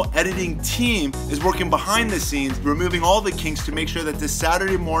professional editing team is working behind the scenes, removing all the kinks to make sure that this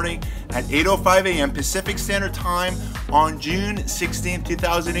Saturday morning at 8:05 a.m. Pacific Standard Time on June 16,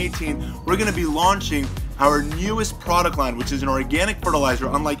 2018, we're going to be launching our newest product line, which is an organic fertilizer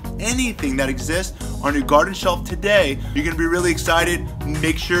unlike anything that exists on your garden shelf today. You're going to be really excited.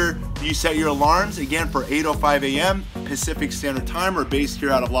 Make sure you set your alarms again for 8:05 a.m. Pacific Standard Time. We're based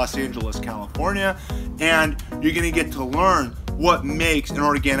here out of Los Angeles, California, and you're going to get to learn what makes an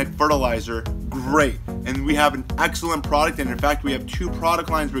organic fertilizer great. And we have an excellent product, and in fact we have two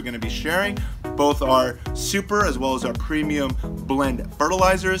product lines we're going to be sharing. Both our super as well as our premium blend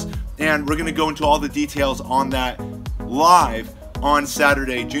fertilizers, and we're going to go into all the details on that live on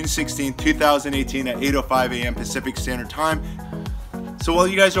Saturday, June 16, 2018 at 8:05 a.m. Pacific Standard Time. So while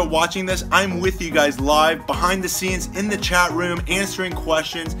you guys are watching this, I'm with you guys live behind the scenes in the chat room answering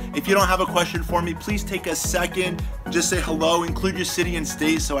questions. If you don't have a question for me, please take a second, just say hello, include your city and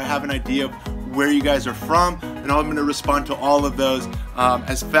state so I have an idea of where you guys are from, and I'm going to respond to all of those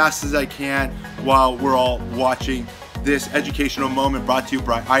as fast as I can while we're all watching this educational moment brought to you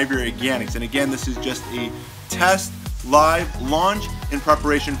by Ivory Organics. And again, this is just a test live launch in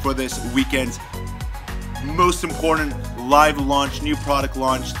preparation for this weekend's most important live launch, new product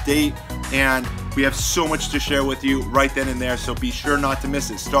launch date, and we have so much to share with you right then and there, so be sure not to miss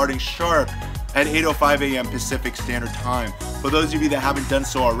it, starting sharp at 8:05 a.m. Pacific Standard Time. For those of you that haven't done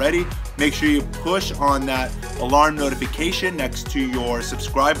so already, make sure you push on that alarm notification next to your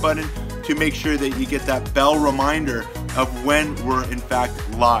subscribe button to make sure that you get that bell reminder of when we're in fact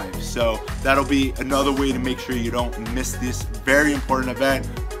live. So that'll be another way to make sure you don't miss this very important event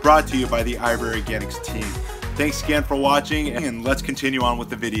brought to you by the Ivory Organics team. Thanks again for watching, and let's continue on with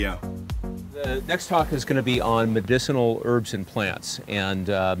the video. The next talk is going to be on medicinal herbs and plants, and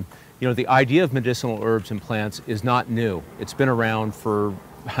you know, the idea of medicinal herbs and plants is not new. It's been around for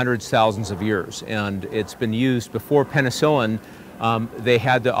hundreds, thousands of years, and it's been used before penicillin. They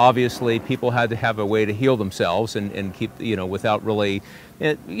had to, obviously, people had to have a way to heal themselves and keep, you know, without really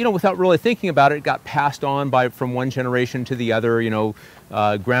thinking about it. It got passed on from one generation to the other. You know,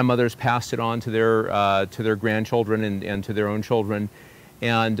 grandmothers passed it on to their grandchildren and to their own children.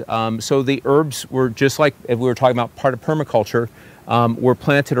 And so the herbs were, just like we were talking about, part of permaculture, were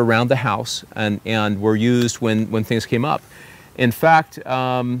planted around the house and were used when things came up. In fact,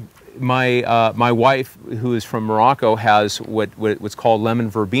 my wife, who is from Morocco, has what's called lemon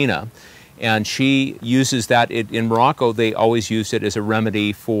verbena, and she uses that. In Morocco, they always used it as a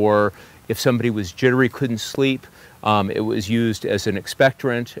remedy for if somebody was jittery, couldn't sleep. It was used as an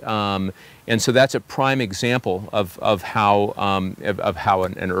expectorant, and so that's a prime example of how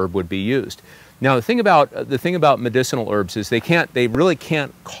an herb would be used. Now, the thing about medicinal herbs is they really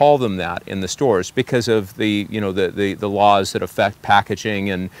can't call them that in the stores because of the laws that affect packaging,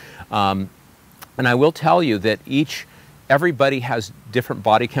 and I will tell you that everybody has different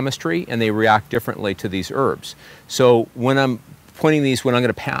body chemistry and they react differently to these herbs. So when I'm pointing these, I'm going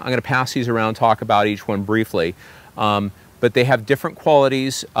to pass these around, talk about each one briefly, but they have different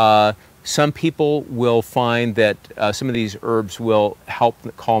qualities. Some people will find that some of these herbs will help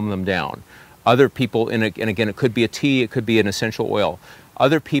calm them down. Other people, and again, it could be a tea, it could be an essential oil.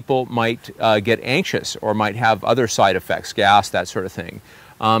 Other people might get anxious or might have other side effects, gas, that sort of thing.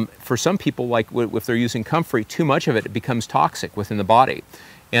 For some people, like if they're using comfrey, too much of it becomes toxic within the body,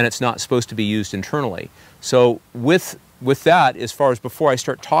 and it's not supposed to be used internally. So with that, as far as before I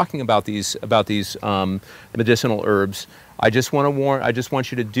start talking about these medicinal herbs, I just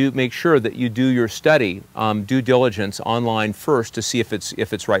want you to make sure that you do your study, due diligence online first to see if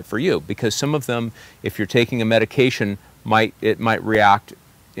it's right for you, because some of them, if you're taking a medication, might react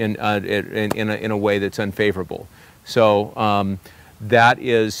in a way that's unfavorable. So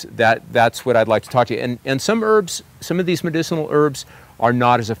that's what I'd like to talk to you. And some of these medicinal herbs are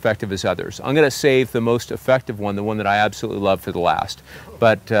not as effective as others. I'm going to save the most effective one, the one that I absolutely love, for the last.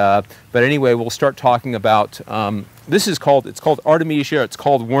 But anyway, we'll start talking about, it's called Artemisia, it's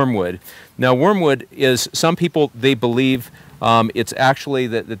called wormwood. Now wormwood is, some people, they believe it's actually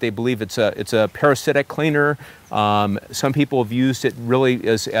that they believe it's a parasitic cleaner. Some people have used it really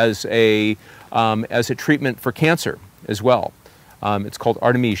as a treatment for cancer as well. It's called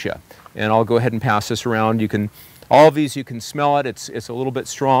Artemisia, and I'll go ahead and pass this around. All of these, you can smell it. It's a little bit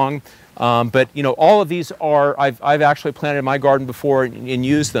strong, but you know, all of these are, I've actually planted in my garden before and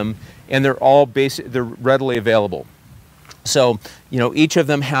used them, and they're all they're readily available. So you know, each of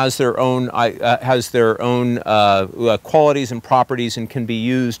them has their own qualities and properties, and can be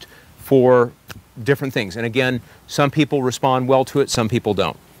used for different things. And again, some people respond well to it, some people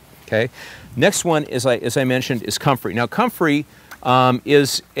don't. Okay. Next one, as I mentioned, is comfrey. Now comfrey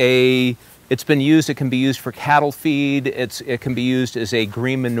it can be used for cattle feed. It can be used as a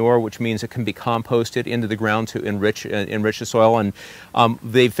green manure, which means it can be composted into the ground to enrich the soil. And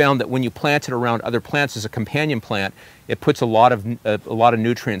they found that when you plant it around other plants as a companion plant, it puts a lot of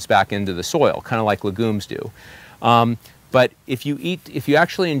nutrients back into the soil, kind of like legumes do. But if you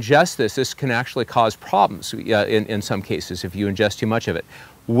actually ingest this can actually cause problems in some cases if you ingest too much of it.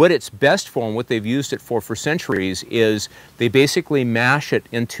 What it's best for, and what they've used it for centuries, is they basically mash it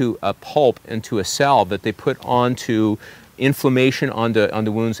into a pulp, into a salve that they put onto inflammation,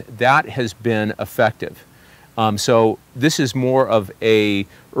 onto wounds. That has been effective. So this is more of a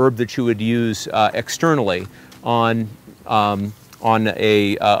herb that you would use externally on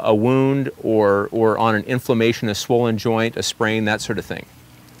a wound or on an inflammation, a swollen joint, a sprain, that sort of thing.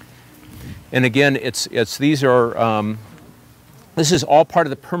 And again, this is all part of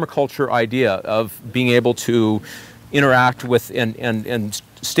the permaculture idea of being able to interact with and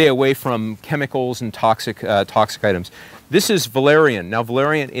stay away from chemicals and toxic items. This is valerian. Now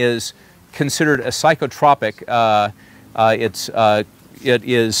valerian is considered a psychotropic.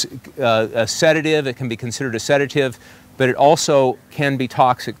 is a sedative. It can be considered a sedative, but it also can be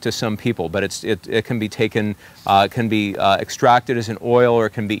toxic to some people. But it can be taken, can be extracted as an oil, or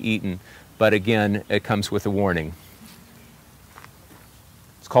it can be eaten. But again, it comes with a warning.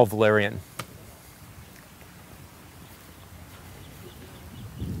 It's called valerian.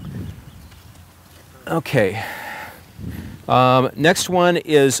 Okay. Next one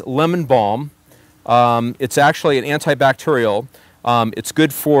is lemon balm. It's actually an antibacterial. It's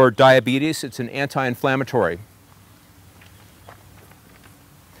good for diabetes. It's an anti-inflammatory.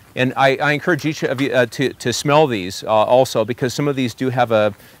 And I encourage each of you to smell these also, because some of these do have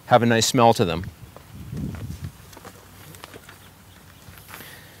a nice smell to them.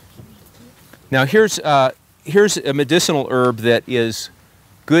 Now here's a medicinal herb that is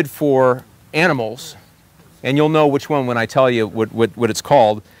good for animals, and you'll know which one when I tell you what it's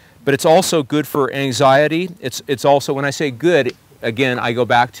called. But it's also good for anxiety. It's also, when I say good, again, I go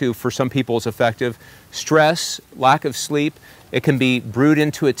back to, for some people it's effective. Stress, lack of sleep. It can be brewed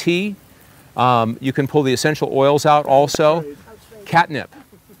into a tea. You can pull the essential oils out also. Catnip.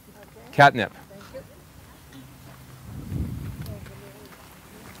 Catnip.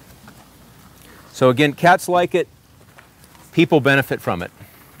 So again, cats like it. People benefit from it.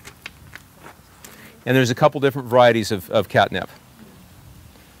 And there's a couple different varieties of catnip.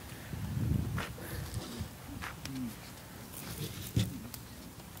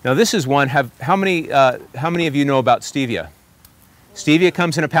 Now this is one. How many of you know about stevia? Stevia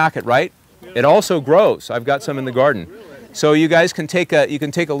comes in a packet, right? It also grows. I've got some in the garden. So you guys can take a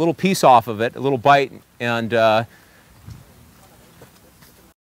little piece off of it, a little bite, and it'll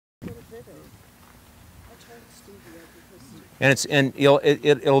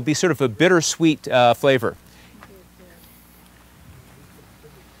be sort of a bittersweet flavor.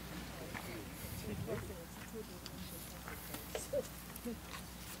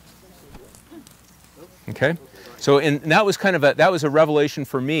 Okay, so and that was kind of a revelation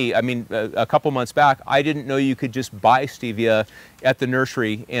for me. I mean, a couple months back, I didn't know you could just buy stevia at the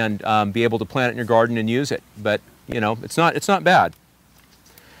nursery and be able to plant it in your garden and use it. But you know, it's not bad.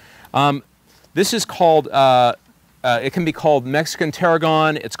 This is called. It can be called Mexican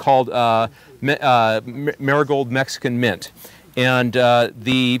tarragon. It's called marigold Mexican mint, and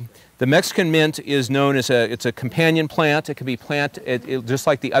the Mexican mint is known as it's a companion plant. It can be planted just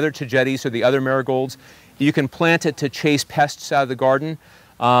like the other tagetes or the other marigolds. You can plant it to chase pests out of the garden.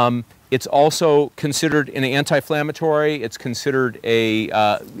 It's also considered an anti-inflammatory. It's considered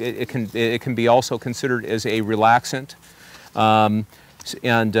it can be also considered as a relaxant, and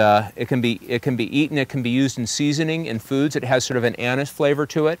it can be eaten. It can be used in seasoning in foods. It has sort of an anise flavor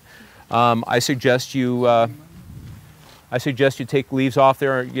to it. I suggest you take leaves off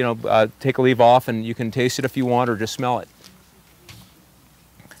there. You know, take a leaf off, and you can taste it if you want, or just smell it.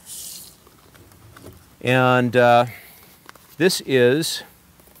 And this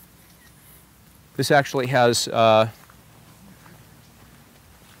actually has. Tell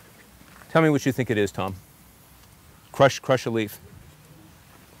me what you think it is, Tom. Crush a leaf.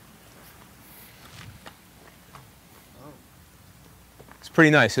 It's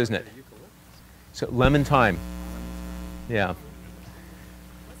pretty nice, isn't it? So lemon thyme. Yeah.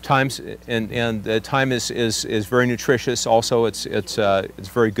 Thyme and thyme is very nutritious. Also, it's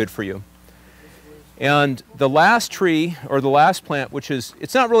very good for you. And the last tree, or the last plant,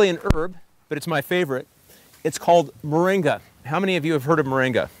 it's not really an herb, but it's my favorite. It's called moringa. How many of you have heard of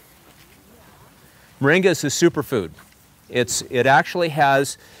moringa? Moringa is a superfood. It actually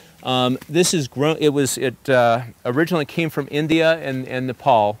has. This is grown. It originally came from India and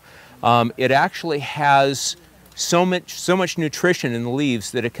Nepal. It actually has so much nutrition in the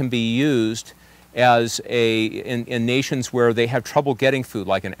leaves that it can be used as in nations where they have trouble getting food,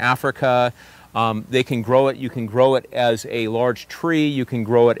 like in Africa. They can grow it. You can grow it as a large tree. You can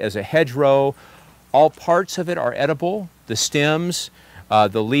grow it as a hedgerow. All parts of it are edible. The stems,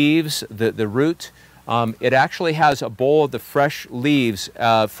 the leaves, the root. It actually has a bowl of the fresh leaves,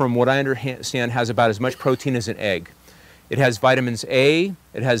 from what I understand, has about as much protein as an egg. It has vitamins A,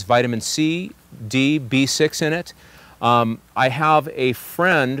 it has vitamin C, D, B6 in it. I have a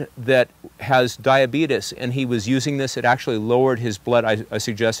friend that has diabetes, and he was using this. It actually lowered his blood. I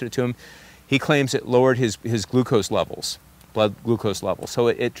suggested it to him. He claims it lowered his glucose levels, blood glucose levels. So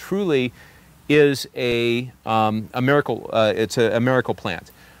it truly is a miracle. It's a miracle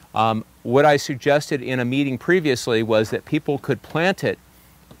plant. What I suggested in a meeting previously was that people could plant it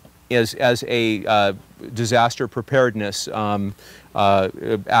as a disaster preparedness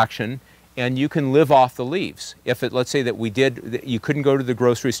action, and you can live off the leaves. Let's say that you couldn't go to the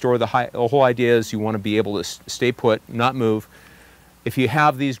grocery store. The whole idea is you want to be able to stay put, not move. If you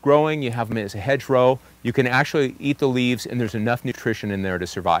have these growing, you have them as a hedgerow, you can actually eat the leaves and there's enough nutrition in there to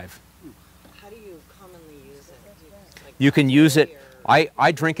survive. How do you commonly use it? You can use it,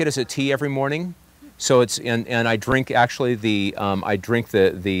 I drink it as a tea every morning. So it's, and I drink actually the, I drink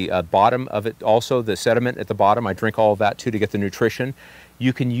the bottom of it also, the sediment at the bottom. I drink all of that too to get the nutrition.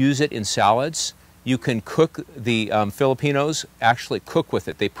 You can use it in salads. You can cook, the Filipinos actually cook with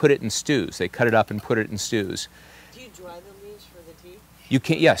it. They put it in stews. They cut it up and put it in stews. Do you dry the leaves for the tea? You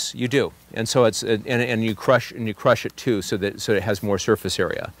can, yes, you do. And so it's, and you crush it too so that it has more surface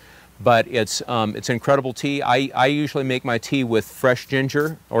area. But it's incredible tea. I usually make my tea with fresh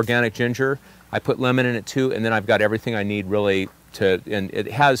ginger, organic ginger. I put lemon in it too, and then I've got everything I need really to, and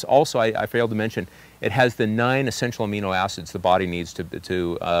it has also, I failed to mention, it has the 9 essential amino acids the body needs to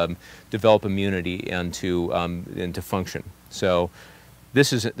develop immunity and to function. So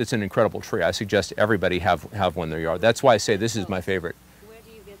it's an incredible tree. I suggest everybody have one in their yard. That's why I say this is my favorite. Where do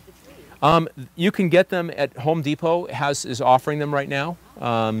you get the tree? You can get them at Home Depot, is offering them right now.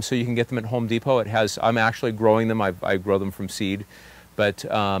 So you can get them at Home Depot. I'm actually growing them. I grow them from seed. But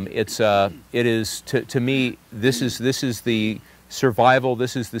it is, to me, this is the survival,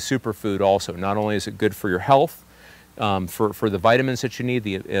 this is the superfood also. Not only is it good for your health, for the vitamins that you need,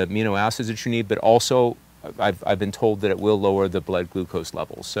 the amino acids that you need, but also I've been told that it will lower the blood glucose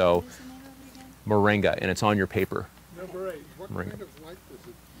levels. So, moringa, and it's on your paper. Number 8, what Moringa. kind of light does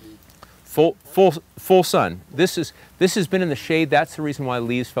it need? Full sun. This has been in the shade. That's the reason why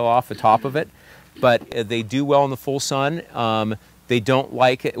leaves fell off the top of it. But they do well in the full sun. They don't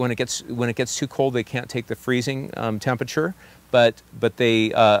like it when it gets too cold. They can't take the freezing temperature, but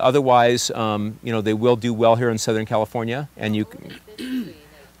they otherwise, you know, they will do well here in Southern California. And you,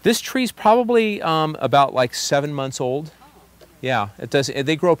 this tree's probably about like 7 months old. Yeah, it does.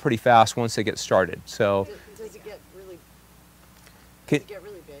 They grow pretty fast once they get started. So Does it get really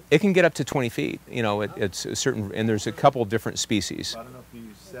big? it can get up to 20 feet. You know, it's a certain, and there's a couple of different species. I don't know if you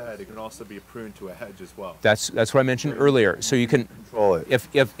said it can also be pruned to a hedge as well. That's what I mentioned earlier. So you can Control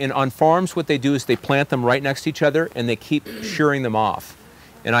it. on farms, what they do is they plant them right next to each other and they keep shearing them off.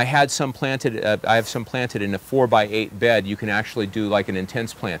 And I had some planted. I have some planted in a 4x8 bed. You can actually do like an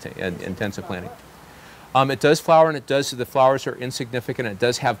intensive planting. It does flower, and the flowers are insignificant. It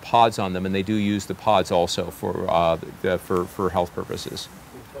does have pods on them, and they do use the pods also for health purposes.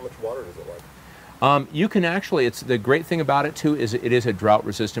 How much water does it like? You can actually, the great thing about it too is it is a drought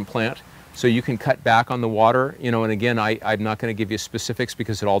resistant plant. So you can cut back on the water, you know, and again, I'm not going to give you specifics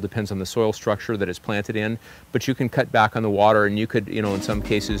because it all depends on the soil structure that it's planted in, but you can cut back on the water, and you could, you know, in some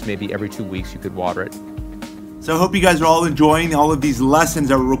cases, maybe every 2 weeks you could water it. So I hope you guys are all enjoying all of these lessons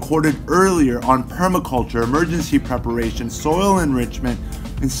that were recorded earlier on permaculture, emergency preparation, soil enrichment,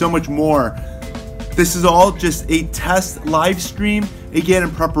 and so much more. This is all just a test live stream, again,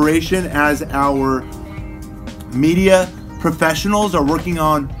 in preparation as our media professionals are working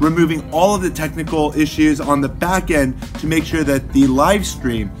on removing all of the technical issues on the back end to make sure that the live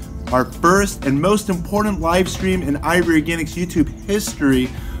stream, our first and most important live stream in Ivory Organics YouTube history,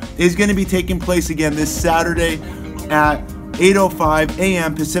 is going to be taking place again this Saturday at 8:05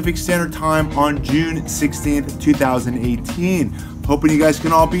 a.m. Pacific Standard Time on June 16th, 2018. Hoping you guys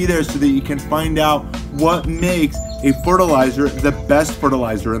can all be there so that you can find out what makes a fertilizer the best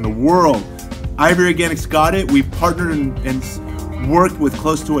fertilizer in the world. Ivory Organics got it. We partnered and worked with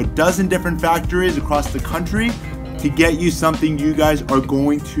close to a dozen different factories across the country to get you something you guys are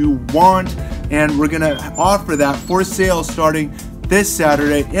going to want, and we're going to offer that for sale starting this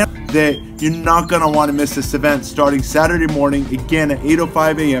Saturday. And that you're not going to want to miss this event starting Saturday morning, again at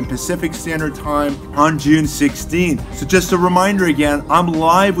 8:05 a.m. Pacific Standard Time on June 16th. So just a reminder again, I'm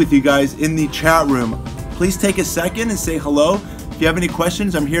live with you guys in the chat room. Please take a second and say hello. If you have any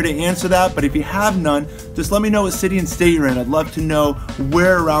questions, I'm here to answer that, but if you have none, just let me know what city and state you're in. I'd love to know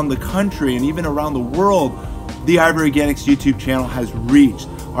where around the country and even around the world the Ivory Organics YouTube channel has reached.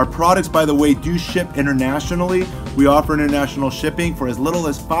 Our products, by the way, do ship internationally. We offer international shipping for as little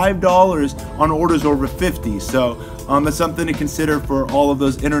as $5 on orders over 50. So that's something to consider for all of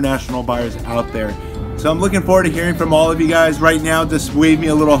those international buyers out there. So I'm looking forward to hearing from all of you guys right now. Just wave me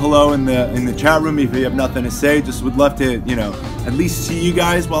a little hello in the chat room if you have nothing to say. Just would love to, you know, at least see you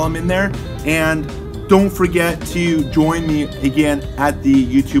guys while I'm in there. And don't forget to join me again at the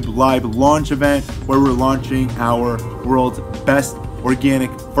YouTube Live launch event where we're launching our world's best organic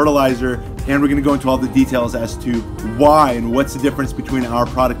fertilizer, and we're going to go into all the details as to why and what's the difference between our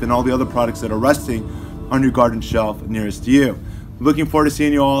product and all the other products that are resting on your garden shelf nearest to you. Looking forward to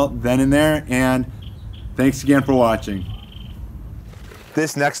seeing you all then and there, and thanks again for watching.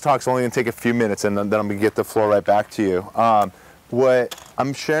 This next talk's only going to take a few minutes, and then I'm going to get the floor right back to you. what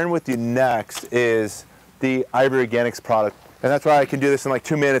I'm sharing with you next is the Ivory Organics product. And that's why I can do this in like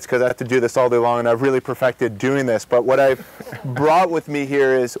 2 minutes, because I have to do this all day long, and I've really perfected doing this. But what I've brought with me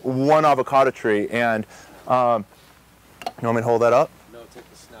here is one avocado tree. And you want me to hold that up? No, take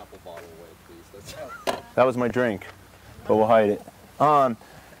the Snapple bottle away, please. That's That was my drink, but we'll hide it.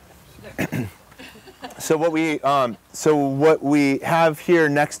 So what we have here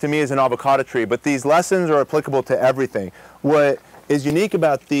next to me is an avocado tree, but these lessons are applicable to everything. What is unique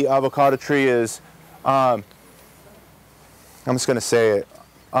about the avocado tree is, I'm just going to say it,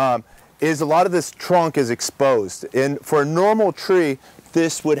 is a lot of this trunk is exposed. And for a normal tree,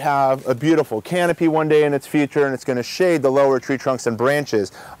 this would have a beautiful canopy one day in its future, and it's going to shade the lower tree trunks and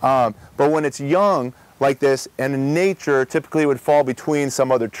branches. But when it's young, like this, and in nature, typically would fall between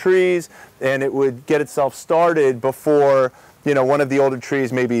some other trees, and it would get itself started before, you know, one of the older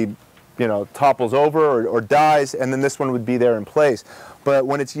trees maybe, you know, topples over or dies, and then this one would be there in place. But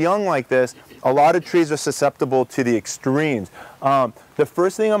when it's young like this, a lot of trees are susceptible to the extremes. The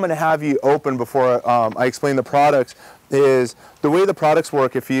first thing I'm going to have you open before I explain the products is the way the products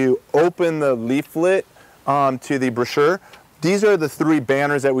work. If you open the leaflet to the brochure, these are the 3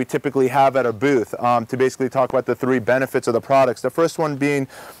 banners that we typically have at our booth to basically talk about the 3 benefits of the products. The first one being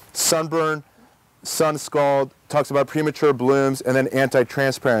sunburn, sun scald, talks about premature blooms, and then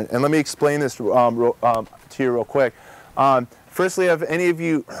anti-transparent. And let me explain this to you real quick. Firstly, have any of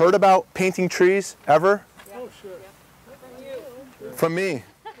you heard about painting trees ever? Oh, sure. From me.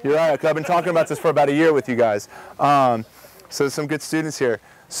 You're right, 'cause I've been talking about this for about a year with you guys. So some good students here.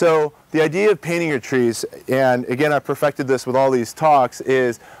 So the idea of painting your trees, and again, I've perfected this with all these talks,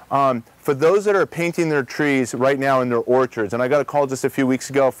 is for those that are painting their trees right now in their orchards, and I got a call just a few weeks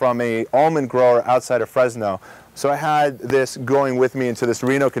ago from a almond grower outside of Fresno. So I had this going with me into this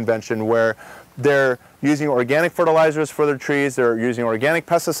Reno convention where they're using organic fertilizers for their trees, they're using organic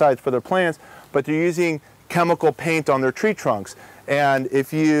pesticides for their plants, but they're using chemical paint on their tree trunks. And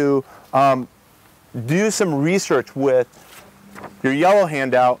if you do some research with your yellow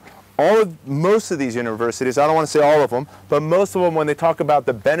handout, most of these universities, I don't want to say all of them, but most of them, when they talk about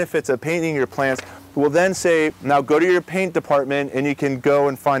the benefits of painting your plants, will then say, now go to your paint department and you can go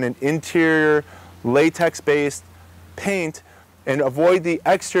and find an interior latex-based paint and avoid the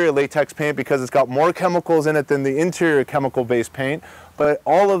exterior latex paint because it's got more chemicals in it than the interior chemical-based paint. But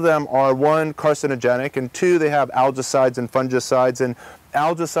all of them are, 1, carcinogenic, and 2, they have algicides and fungicides, and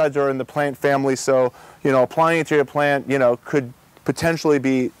algicides are in the plant family, so, you know, applying it to your plant, you know, could potentially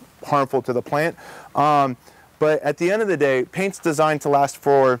be harmful to the plant. But at the end of the day, paint's designed to last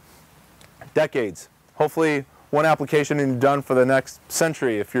for decades. Hopefully, one application and you're done for the next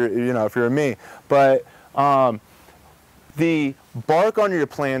century if you're, you know, if you're me. But the bark on your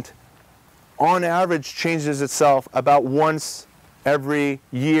plant, on average, changes itself about once every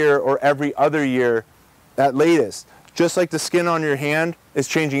year or every other year at latest. Just like the skin on your hand is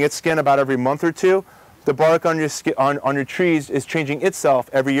changing its skin about every month or 2, the bark on your on your trees is changing itself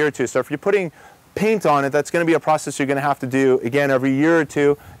every year or 2. So if you're putting paint on it, that's going to be a process you're going to have to do again every year or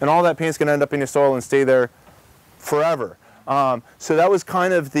 2, and all that paint's going to end up in your soil and stay there forever. So that was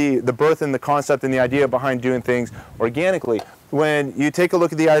kind of the birth and the concept and the idea behind doing things organically. When you take a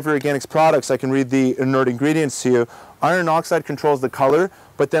look at the Ivory Organics products, I can read the inert ingredients to you. Iron oxide controls the color,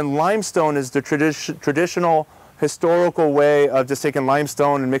 but then limestone is the traditional historical way of just taking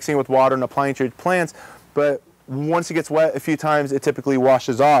limestone and mixing it with water and applying it to your plants. But once it gets wet a few times, it typically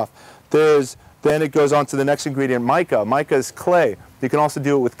washes off. Then it goes on to the next ingredient, mica. Mica is clay. You can also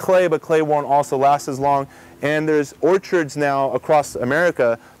do it with clay, but clay won't also last as long. And there's orchards now across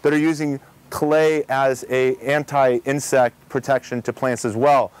America that are using clay as a anti-insect protection to plants as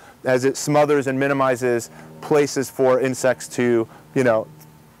well, as it smothers and minimizes places for insects to, to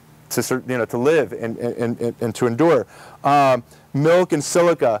live and to endure. Milk and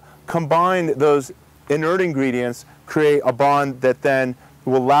silica, combine those inert ingredients, create a bond that then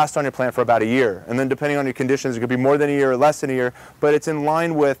will last on your plant for about a year. And then depending on your conditions, it could be more than a year or less than a year, but it's in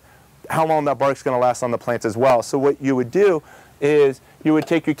line with how long that bark's going to last on the plants as well. So what you would do is you would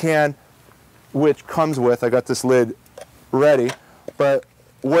take your can, which comes with, I got this lid ready, but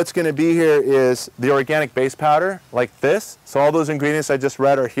what's going to be here is the organic base powder, like this. So all those ingredients I just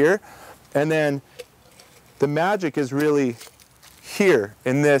read are here. And then the magic is really here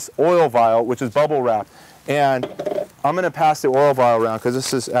in this oil vial, which is bubble wrap. And I'm going to pass the oil vial around because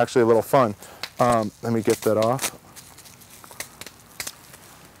this is actually a little fun. Let me get that off.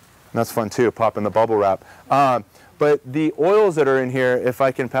 And that's fun too, popping the bubble wrap. But the oils that are in here, if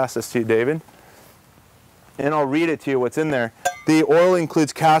I can pass this to you, David, and I'll read it to you what's in there. The oil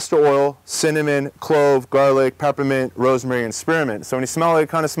includes castor oil, cinnamon, clove, garlic, peppermint, rosemary, and spearmint. So when you smell it, it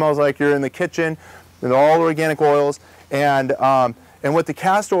kind of smells like you're in the kitchen. They're all organic oils. And what the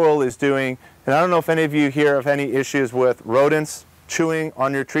castor oil is doing, and I don't know if any of you here have any issues with rodents chewing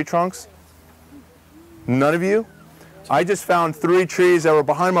on your tree trunks. None of you? I just found 3 trees that were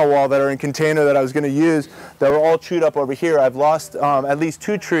behind my wall that are in container that I was going to use that were all chewed up over here. I've lost at least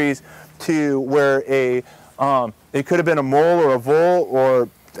 2 trees to where it could have been a mole or a vole or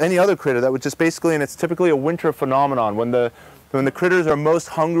any other critter that would just basically, and it's typically a winter phenomenon. When the critters are most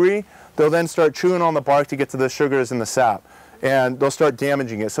hungry, they'll then start chewing on the bark to get to the sugars and the sap, and they'll start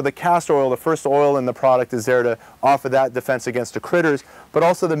damaging it. So the castor oil, the first oil in the product, is there to offer that defense against the critters, but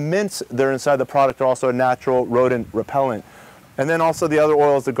also the mints that are inside the product are also a natural rodent repellent. And then also the other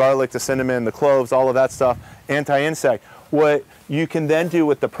oils, the garlic, the cinnamon, the cloves, all of that stuff, anti-insect. What you can then do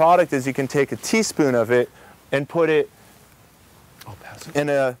with the product is you can take a teaspoon of it and put it in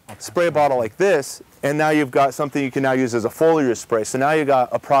a spray bottle like this, and now you've got something you can now use as a foliar spray. So now you've got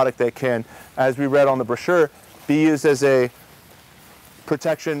a product that can, as we read on the brochure, be used as a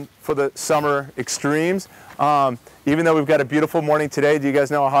protection for the summer extremes. Even though we've got a beautiful morning today, do you guys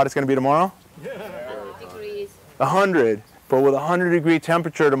know how hot it's going to be tomorrow? 100. But with a 100-degree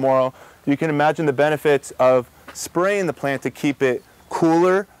temperature tomorrow, you can imagine the benefits of spraying the plant to keep it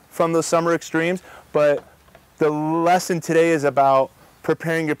cooler from those summer extremes. But the lesson today is about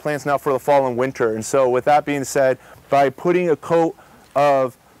preparing your plants now for the fall and winter. And so with that being said, by putting a coat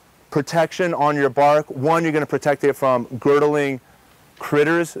of protection on your bark, one, you're going to protect it from girdling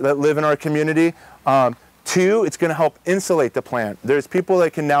critters that live in our community. 2, it's going to help insulate the plant. There's people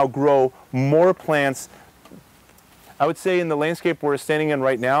that can now grow more plants. I would say in the landscape we're standing in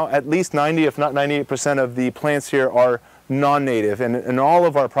right now, at least 90, if not 98% of the plants here are non-native. And in all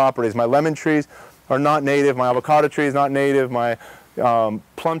of our properties, my lemon trees are not native, my avocado tree is not native, my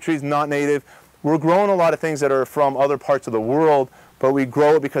plum tree is not native. We're growing a lot of things that are from other parts of the world, but we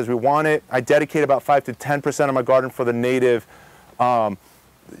grow it because we want it. I dedicate about 5 to 10% of my garden for the native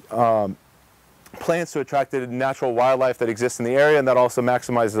plants to attract the natural wildlife that exists in the area, and that also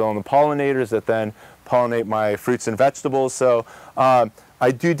maximizes on the pollinators that then pollinate my fruits and vegetables. So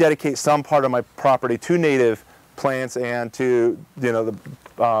I do dedicate some part of my property to native plants and to, you know,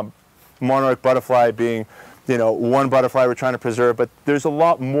 the monarch butterfly being, you know, one butterfly we're trying to preserve. But there's a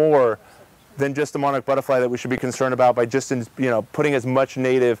lot more than just the monarch butterfly that we should be concerned about by just, you know, putting as much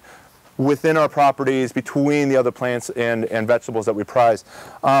native within our properties between the other plants and vegetables that we prize.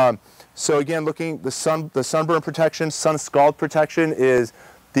 So again, looking the sunburn protection, sun scald protection is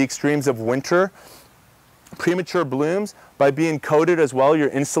the extremes of winter. Premature blooms, by being coated as well, you're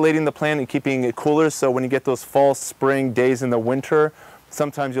insulating the plant and keeping it cooler. So when you get those fall, spring days in the winter,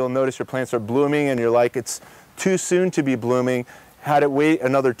 sometimes you'll notice your plants are blooming and you're like, it's too soon to be blooming. Had it wait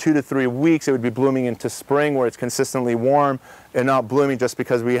another 2 to 3 weeks, it would be blooming into spring where it's consistently warm and not blooming just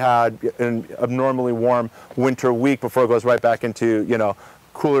because we had an abnormally warm winter week before it goes right back into, you know,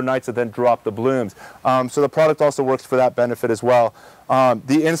 cooler nights that then drop the blooms. So the product also works for that benefit as well.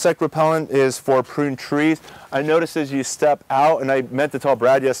 The insect repellent is for pruned trees. I noticed as you step out, and I meant to tell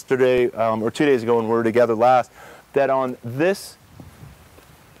Brad yesterday or 2 days ago when we were together last, that on this,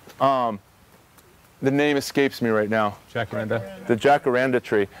 the name escapes me right now. Jacaranda. The jacaranda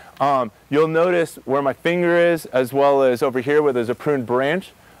tree. You'll notice where my finger is, as well as over here where there's a pruned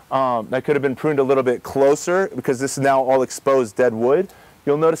branch. That could have been pruned a little bit closer because this is now all exposed dead wood.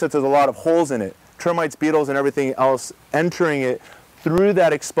 You'll notice that there's a lot of holes in it. Termites, beetles, and everything else entering it through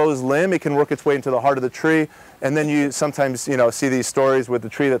that exposed limb. It can work its way into the heart of the tree. And then you sometimes, you know, see these stories with the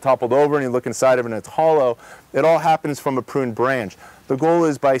tree that toppled over and you look inside of it and it's hollow. It all happens from a pruned branch. The goal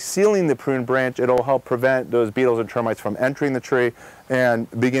is by sealing the pruned branch, it'll help prevent those beetles and termites from entering the tree and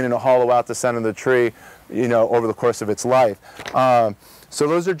beginning to hollow out the center of the tree, you know, over the course of its life. So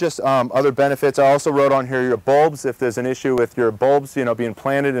those are just other benefits. I also wrote on here your bulbs. If there's an issue with your bulbs, you know, being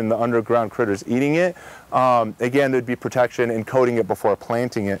planted and the underground critters eating it, again, there'd be protection in coating it before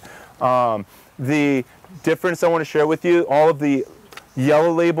planting it. The difference I want to share with you, all of the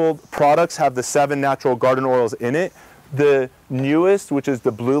yellow labeled products have the 7 natural garden oils in it. The newest, which is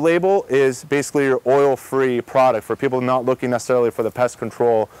the blue label, is basically your oil-free product for people not looking necessarily for the pest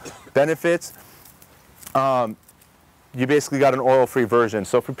control benefits. You basically got an oil-free version.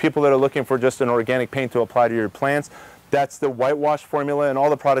 So for people that are looking for just an organic paint to apply to your plants, that's the whitewash formula, and all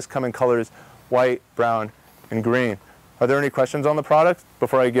the products come in colors white, brown, and green. Are there any questions on the product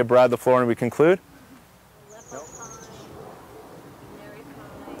before I give Brad the floor and we conclude?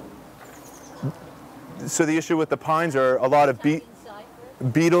 So the issue with the pines are a lot of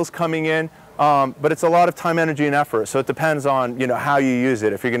beetles coming in. but it's a lot of time, energy, and effort. So it depends on, you know, how you use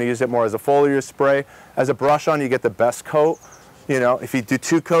it. If you're going to use it more as a foliar spray, as a brush on, you get the best coat. You know, if you do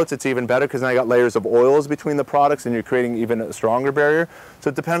 2 coats, it's even better because now you got layers of oils between the products and you're creating even a stronger barrier. So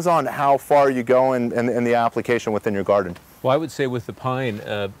it depends on how far you go in the application within your garden. Well, I would say with the pine,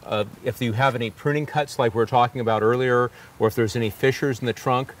 if you have any pruning cuts like we were talking about earlier, or if there's any fissures in the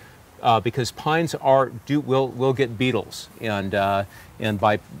trunk, because pines will get beetles, and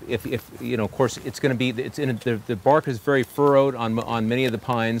by if you know, of course, it's going to be the bark is very furrowed on many of the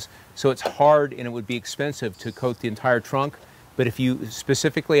pines, so it's hard and it would be expensive to coat the entire trunk. But if you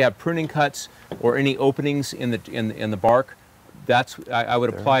specifically have pruning cuts or any openings in the bark, I would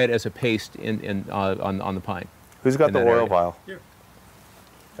apply it as a paste on the pine. Who's got the oil vial? Here.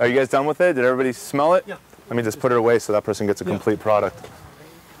 Are you guys done with it? Did everybody smell it? Yeah. Let me just put it away so that person gets a complete product.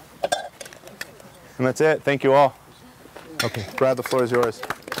 And that's it. Thank you all. Okay. Brad, the floor is yours.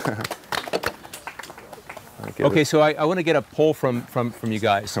 Okay, so I want to get a poll from you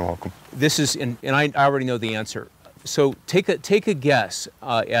guys. You're welcome. This is, and I already know the answer. So take a guess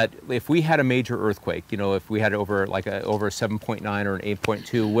at if we had a major earthquake, you know, if we had over a 7.9 or an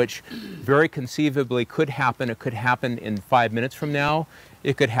 8.2, which very conceivably could happen. It could happen in 5 minutes from now.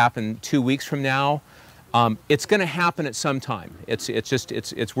 It could happen 2 weeks from now. It's going to happen at some time.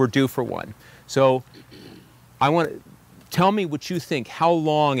 We're due for one. So tell me what you think, how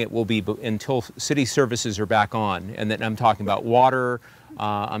long it will be until city services are back on. And then I'm talking about water,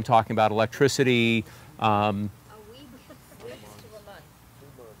 I'm talking about electricity.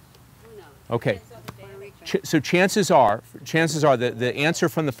 Okay, so chances are that the answer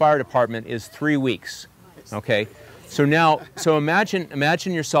from the fire department is 3 weeks. Okay, so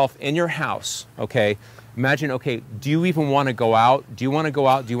imagine yourself in your house. Okay, imagine, okay, do you even want to go out? Do you want to go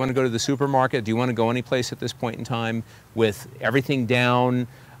out? Do you want to go to the supermarket? Do you want to go any place at this point in time with everything down?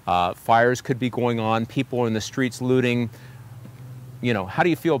 Fires could be going on. People are in the streets looting. You know, how do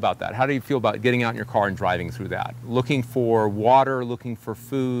you feel about that? How do you feel about getting out in your car and driving through that? Looking for water, looking for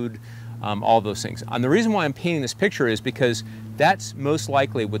food. All those things. And the reason why I'm painting this picture is because that's most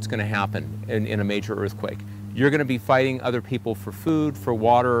likely what's going to happen in a major earthquake. You're going to be fighting other people for food, for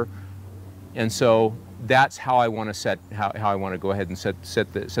water, and so that's how I want to how I want to go ahead and set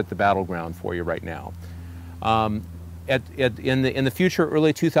the battleground for you right now. In the future,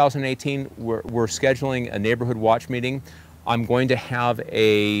 early 2018, we're scheduling a neighborhood watch meeting. I'm going to have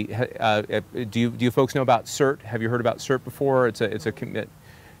do you folks know about CERT? Have you heard about CERT before?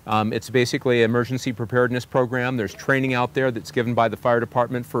 It's basically an emergency preparedness program. There's training out there that's given by the fire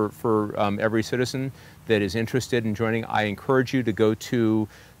department for every citizen that is interested in joining. I encourage you to go to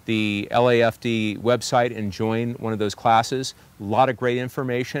the LAFD website and join one of those classes. A lot of great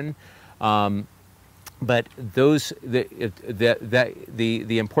information. But the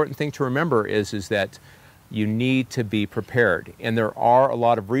important thing to remember is that you need to be prepared. And there are a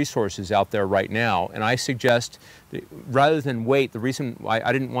lot of resources out there right now. And I suggest that rather than wait, the reason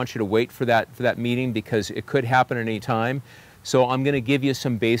I didn't want you to wait for that meeting because it could happen at any time. So I'm going to give you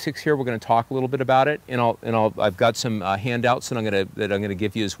some basics here. We're going to talk a little bit about it, and I've got some handouts that I'm going to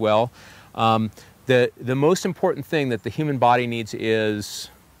give you as well. The most important thing that the human body needs is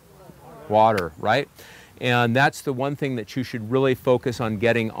water, right? And that's the one thing that you should really focus on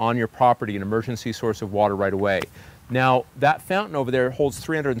getting on your property, an emergency source of water right away. Now, that fountain over there holds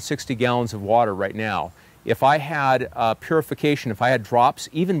 360 gallons of water right now. If I had purification, if I had drops,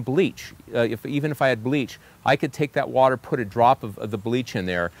 even bleach, even if I had bleach, I could take that water, put a drop of the bleach in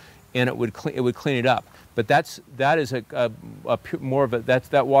there, and it would clean it up. But that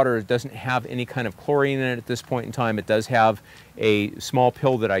water doesn't have any kind of chlorine in it at this point in time. It does have a small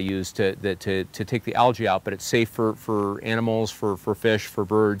pill that I use to take the algae out, but it's safe for animals, for fish, for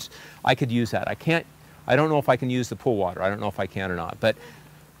birds. I could use that. I don't know if I can use the pool water. I don't know if I can or not. But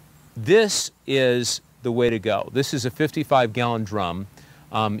this is the way to go. This is a 55-gallon drum.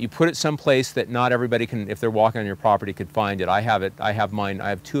 You put it someplace that not everybody can, if they're walking on your property, could find it. I have it. I have mine. I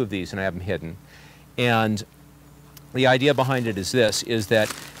have 2 of these, and I have them hidden. And the idea behind it is this: is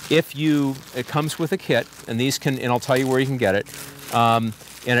that it comes with a kit, and these can, and I'll tell you where you can get it. And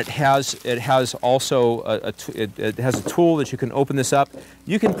it has also it has a tool that you can open this up.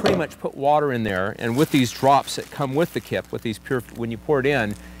 You can pretty much put water in there, and with these drops that come with the kit, with these when you pour it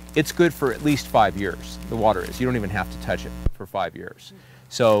in, it's good for at least 5 years. The water is. You don't even have to touch it for 5 years.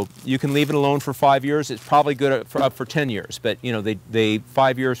 So you can leave it alone for 5 years. It's probably good up for 10 years, but you know, they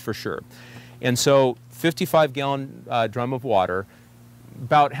 5 years for sure. And so 55-gallon drum of water.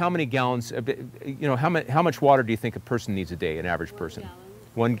 About how many gallons? You know, how much water do you think a person needs a day? An average person?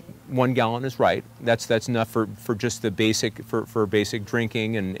 1 gallon is right. That's enough for just the basic, for basic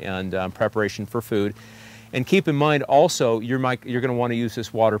drinking and preparation for food. And keep in mind also, you're going to want to use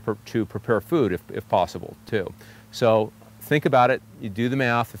this water to prepare food if possible too. So think about it, you do the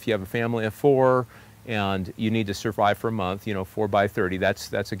math. If you have a family of 4 and you need to survive for a month, 4 by 30,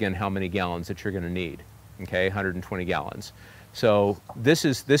 that's again how many gallons that you're going to need, okay, 120 gallons. So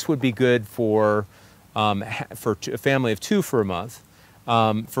this would be good for a family of 2 for a month.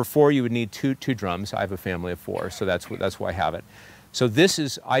 For 4 you would need two drums. I have a family of 4, so that's why I have it. So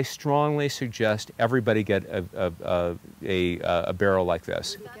I strongly suggest everybody get a barrel like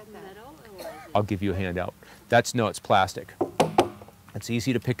this. I'll give you a handout. No, it's plastic. It's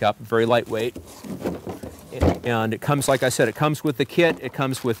easy to pick up, very lightweight. And it comes, like I said, it comes with the kit. It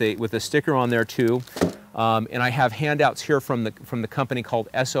comes with a sticker on there too. And I have handouts here from the company called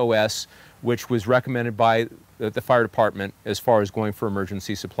SOS, which was recommended by the fire department as far as going for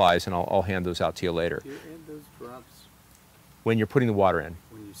emergency supplies, and I'll hand those out to you later. Do you add those drops when you're putting the water in?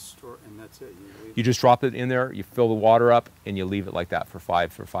 when you store, and that's it? You just drop it in there, you fill the water up, and you leave it like that for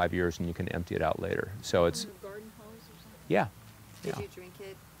 5 years, and you can empty it out later. So it's Garden hose or something? yeah. Did you drink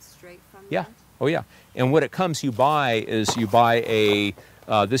it straight from Yeah. them? Oh yeah. And what it comes, you buy a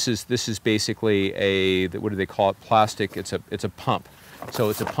this is basically a, what do they call it? Plastic. It's a pump. So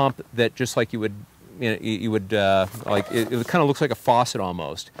it's a pump that just like you would like it kind of looks like a faucet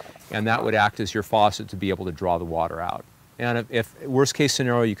almost, and that would act as your faucet to be able to draw the water out. And if worst case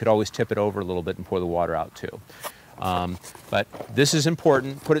scenario, you could always tip it over a little bit and pour the water out too. But this is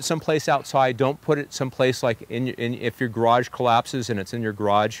important. Put it someplace outside. Don't put it someplace like if your garage collapses and it's in your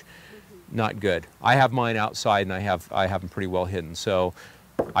garage, not good. I have mine outside and I have them pretty well hidden. So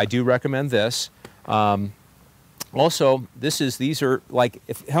I do recommend this. Also, these are like,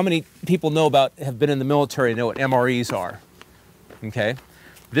 how many people have been in the military and know what MREs are? Okay.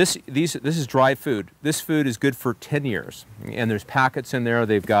 This is dry food. This food is good for 10 years. And there's packets in there.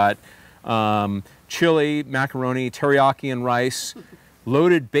 They've got chili, macaroni, teriyaki and rice,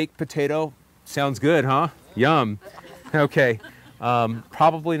 loaded baked potato. Sounds good, huh? Yum. Okay.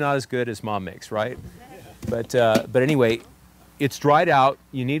 Probably not as good as Mom makes, right? But anyway, it's dried out.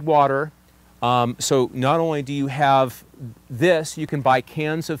 You need water. So not only do you have this, you can buy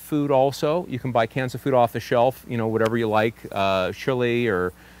cans of food also. You can buy cans of food off the shelf, whatever you like, chili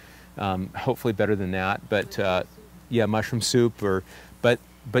or hopefully better than that. But yeah, mushroom soup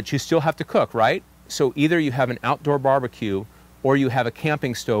but you still have to cook, right? So either you have an outdoor barbecue or you have a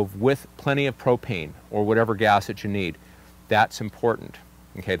camping stove with plenty of propane or whatever gas that you need. That's important.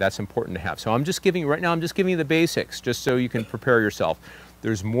 Okay, that's important to have. So I'm just giving you the basics just so you can prepare yourself.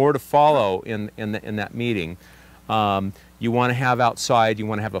 There's more to follow in that meeting. You want to have outside, you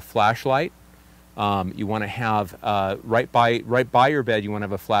want to have a flashlight. You want to have right by your bed, you want to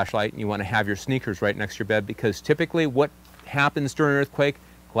have a flashlight, and you want to have your sneakers right next to your bed, because typically what happens during an earthquake,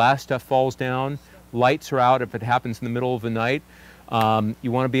 glass stuff falls down, lights are out if it happens in the middle of the night.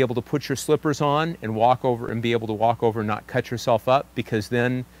 You want to be able to put your slippers on and walk over and be able to walk over and not cut yourself up, because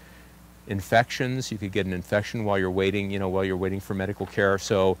then infections, you could get an infection while you're waiting, for medical care.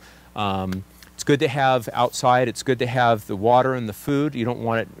 So it's good to have outside. It's good to have the water and the food. You don't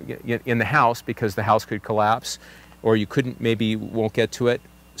want it in the house because the house could collapse, or you won't get to it.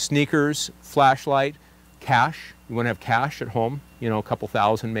 Sneakers, flashlight, cash. You want to have cash at home, a couple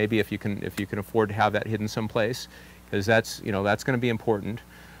thousand maybe if you can afford to have that hidden someplace, because that's going to be important.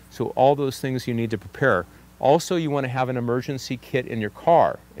 So all those things you need to prepare. Also, you want to have an emergency kit in your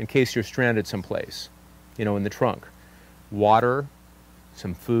car in case you're stranded someplace, in the trunk. Water,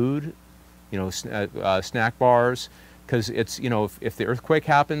 some food, snack bars, because it's, if the earthquake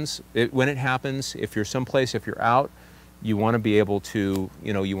happens, when it happens, if you're someplace, if you're out, you want to be able to,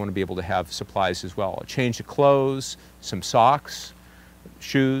 have supplies as well. A change of clothes, some socks,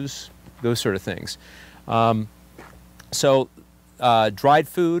 shoes, those sort of things. Dried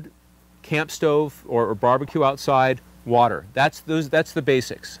food, camp stove or barbecue outside, water. That's the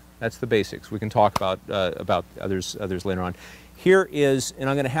basics. That's the basics. We can talk about others later on. Here is, and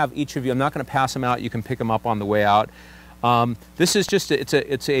I'm going to have each of you. I'm not going to pass them out. You can pick them up on the way out. This is just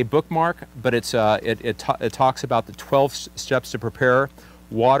it's a bookmark, but it talks about the 12 steps to prepare: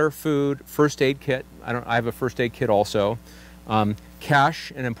 water, food, first aid kit. I have a first aid kit also.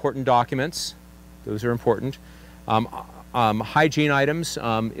 Cash and important documents. Those are important. Hygiene items,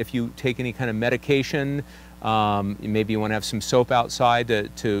 if you take any kind of medication, maybe you want to have some soap outside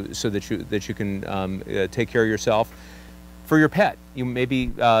so that you can take care of yourself. For your pet,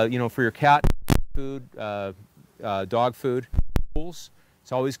 for your cat, food, dog food, tools.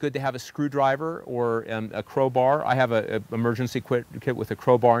 It's always good to have a screwdriver or a crowbar. I have an emergency kit with a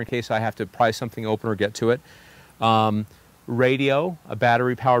crowbar in case I have to pry something open or get to it. Radio, a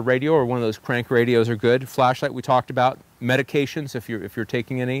battery-powered radio or one of those crank radios are good. Flashlight we talked about. Medications if you're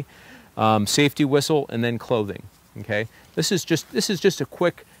taking any. Safety whistle, and then clothing. Okay, this is just a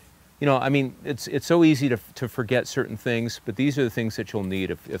quick. You know, I mean, it's so easy to forget certain things, but these are the things that you'll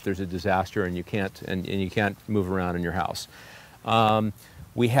need if there's a disaster and you can't move around in your house.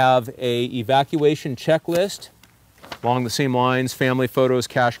 We have a evacuation checklist along the same lines: family photos,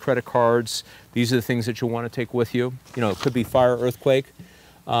 cash, credit cards. These are the things that you'll want to take with you. You know, it could be fire, earthquake.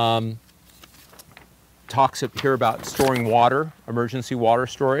 Talks up here about storing water, emergency water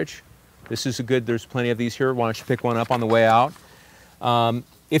storage. This is a good. There's plenty of these here. Why don't you pick one up on the way out?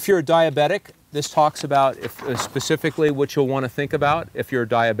 If you're a diabetic, this talks about specifically what you'll want to think about if you're a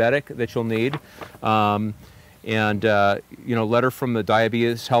diabetic that you'll need. You know, letter from the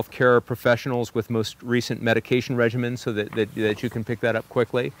diabetes healthcare professionals with most recent medication regimens, so that you can pick that up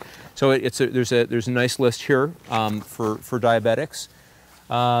quickly. So there's a nice list here for diabetics.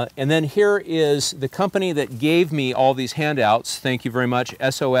 And then here is the company that gave me all these handouts. Thank you very much,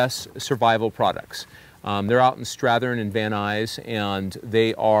 SOS Survival Products. They're out in Strathern and Van Nuys, and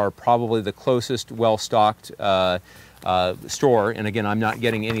they are probably the closest well-stocked store. And again, I'm not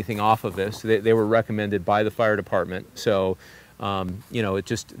getting anything off of this. They were recommended by the fire department. So, you know,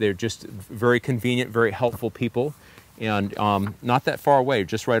 they're just very convenient, very helpful people, and not that far away,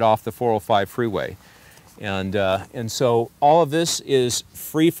 just right off the 405 freeway. And so all of this is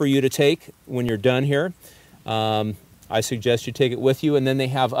free for you to take when you're done here. I suggest you take it with you, and then they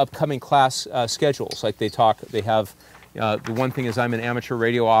have upcoming class schedules. Like they have, the one thing is I'm an amateur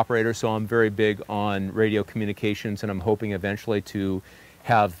radio operator, so I'm very big on radio communications, and I'm hoping eventually to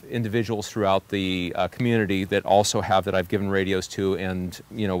have individuals throughout the community that also have that I've given radios to, and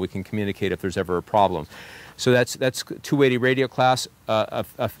you know, we can communicate if there's ever a problem. So that's 280 radio class.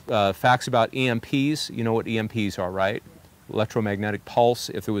 Facts about EMPs. You know what EMPs are, right? Electromagnetic pulse.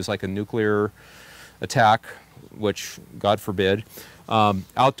 If it was like a nuclear attack, which God forbid.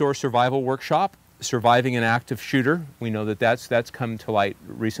 Outdoor survival workshop, surviving an active shooter. We know that that's come to light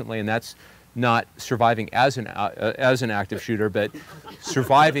recently, and that's not surviving as an active shooter, but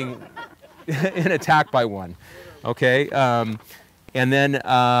surviving an attack by one. Okay, and then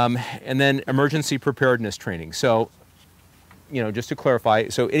emergency preparedness training. So, you know, just to clarify.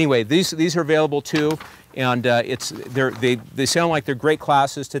 So anyway, these are available too, and they sound like they're great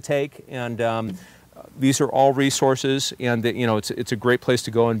classes to take, and these are all resources, and you know, it's a great place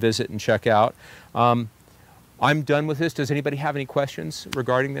to go and visit and check out. I'm done with this. Does anybody have any questions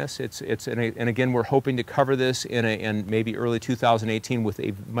regarding this? And again, we're hoping to cover this in maybe early 2018 with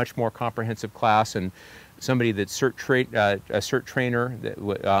a much more comprehensive class, and somebody that's a CERT trainer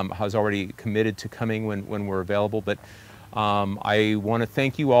that has already committed to coming when we're available. But I want to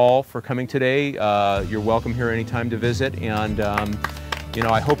thank you all for coming today. You're welcome here anytime to visit, and you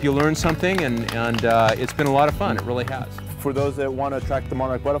know, I hope you learned something, and it's been a lot of fun. It really has. For those that want to attract the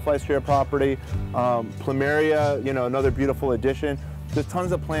monarch butterflies to your property, plumeria, you know, another beautiful addition. There's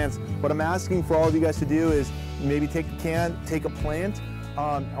tons of plants. What I'm asking for all of you guys to do is maybe take a can, take a plant.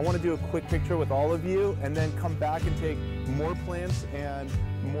 I want to do a quick picture with all of you, and then come back and take more plants and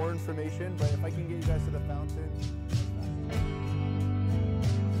more information. But if I can get you guys to the fountain.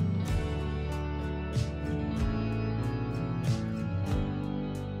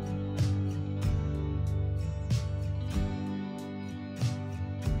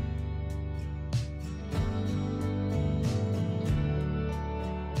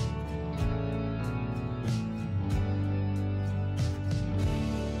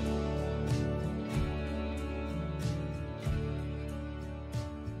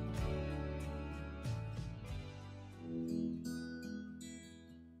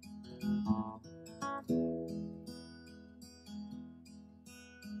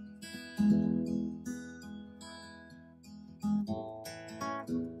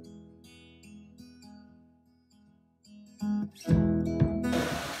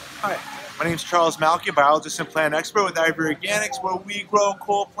 Hi, my name is Charles Malki, biologist and plant expert with Ivory Organics, where we grow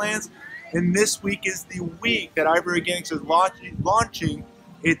cool plants. And this week is the week that Ivory Organics is launching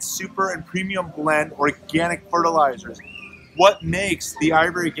its super and premium blend organic fertilizers. What makes the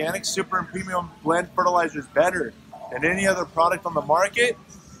Ivory Organics super and premium blend fertilizers better than any other product on the market?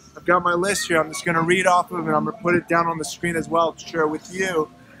 I've got my list here. I'm just going to read off of it, and I'm going to put it down on the screen as well to share with you,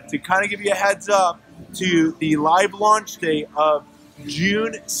 to kind of give you a heads up to the live launch date of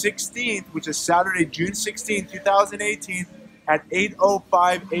June 16th, which is Saturday, June 16th, 2018 at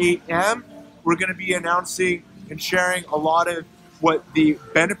 8:05 a.m. We're going to be announcing and sharing a lot of what the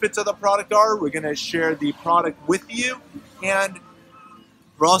benefits of the product are. We're going to share the product with you, and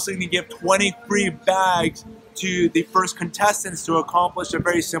we're also going to give 20 free bags to the first contestants to accomplish a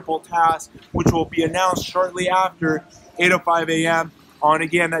very simple task, which will be announced shortly after 8:05 a.m. on,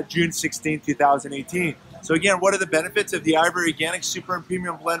 again, that June 16, 2018. So again, what are the benefits of the Ivory Organic Super and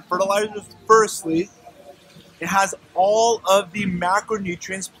Premium Blend Fertilizers? Firstly, it has all of the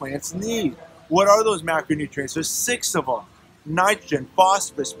macronutrients plants need. What are those macronutrients? There's 6 of them: nitrogen,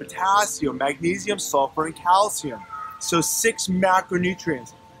 phosphorus, potassium, magnesium, sulfur, and calcium. So 6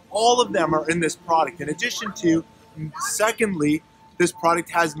 macronutrients. All of them are in this product. In addition to, secondly, this product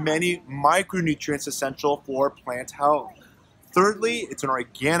has many micronutrients essential for plant health. Thirdly, it's an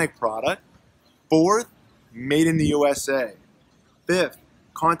organic product. Fourth, made in the USA. Fifth,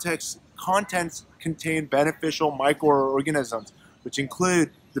 contents contain beneficial microorganisms, which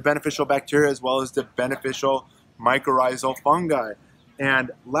include the beneficial bacteria as well as the beneficial mycorrhizal fungi.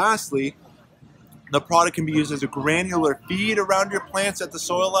 And lastly, the product can be used as a granular feed around your plants at the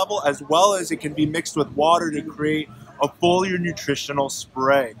soil level, as well as it can be mixed with water to create a foliar nutritional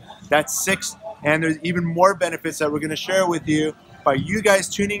spray. That's 6, and there's even more benefits that we're going to share with you by you guys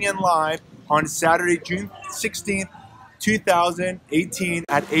tuning in live on Saturday, June 16th, 2018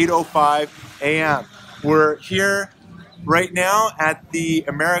 at 8:05 a.m. We're here right now at the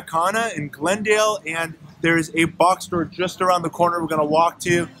Americana in Glendale, and there's a box store just around the corner we're going to walk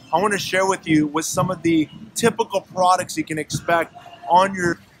to. I want to share with you what some of the typical products you can expect on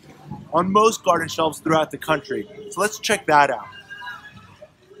most garden shelves throughout the country. So let's check that out.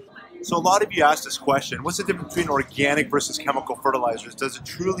 So a lot of you asked this question: what's the difference between organic versus chemical fertilizers? Does it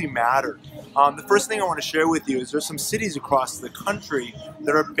truly matter? The first thing I want to share with you is there's some cities across the country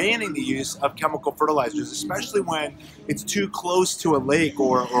that are banning the use of chemical fertilizers, especially when it's too close to a lake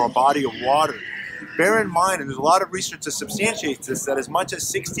or a body of water. Bear in mind, and there's a lot of research that substantiates this, that as much as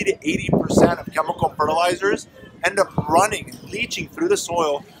 60 to 80% of chemical fertilizers end up running and leaching through the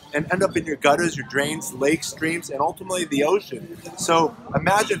soil and end up in your gutters, your drains, lakes, streams, and ultimately the ocean. So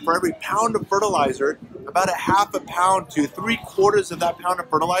imagine for every pound of fertilizer, about a half a pound to 3/4 of that pound of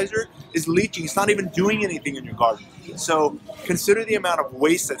fertilizer is leaching. It's not even doing anything in your garden. So consider the amount of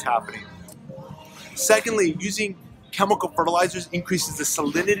waste that's happening. Secondly, using chemical fertilizers increases the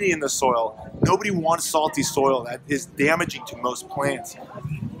salinity in the soil. Nobody wants salty soil. That is damaging to most plants.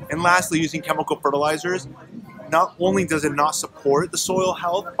 And lastly, using chemical fertilizers, not only does it not support the soil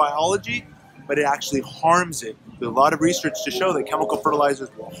health biology, but it actually harms it. There's a lot of research to show that chemical fertilizers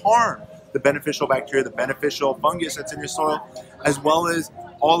will harm the beneficial bacteria, the beneficial fungus that's in your soil, as well as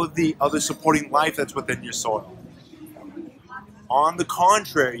all of the other supporting life that's within your soil. On the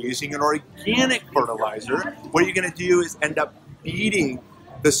contrary, using an organic fertilizer, what you're going to do is end up feeding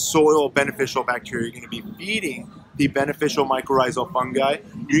the soil beneficial bacteria. You're going to be feeding the beneficial mycorrhizal fungi.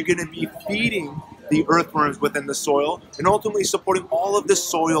 You're going to be feeding the earthworms within the soil, and ultimately supporting all of the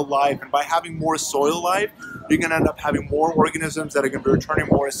soil life. And by having more soil life, you're going to end up having more organisms that are going to be returning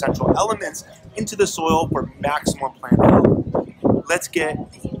more essential elements into the soil for maximum plant health. Let's get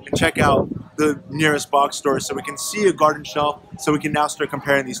and check out the nearest box store so we can see a garden shelf, so we can now start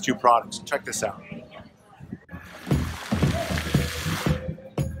comparing these two products. Check this out.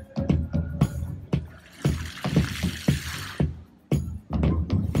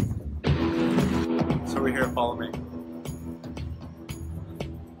 So we're here, follow me.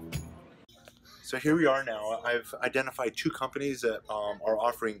 So here we are now. I've identified 2 companies that are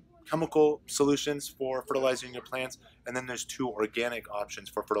offering chemical solutions for fertilizing your plants, and then there's 2 organic options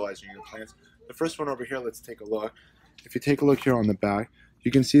for fertilizing your plants. The first one over here, let's take a look. If you take a look here on the back,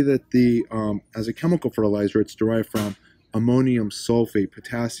 you can see that the as a chemical fertilizer, it's derived from ammonium sulfate,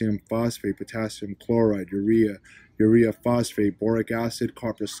 potassium phosphate, potassium chloride, urea phosphate, boric acid,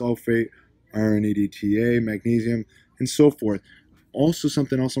 copper sulfate, iron EDTA, magnesium, and so forth. Also,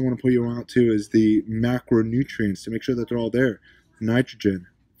 something else I want to put you on to is the macronutrients, to make sure that they're all there: nitrogen,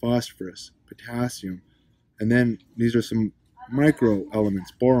 phosphorus, potassium, and then these are some micro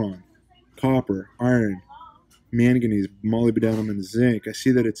elements: boron, copper, iron, manganese, molybdenum, and zinc. I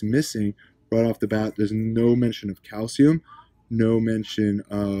see that it's missing right off the bat. There's no mention of calcium, no mention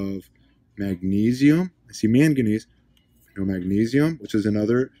of magnesium. I see manganese, no magnesium, which is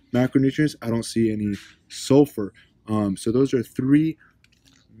another macronutrients. I don't see any sulfur. So those are 3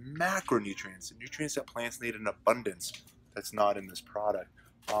 macronutrients, nutrients that plants need in abundance, that's not in this product.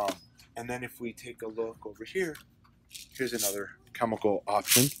 And then if we take a look over here, here's another chemical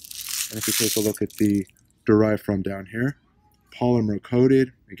option. And if we take a look at the derived from down here, polymer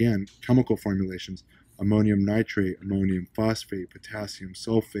coated, again, chemical formulations: ammonium nitrate, ammonium phosphate, potassium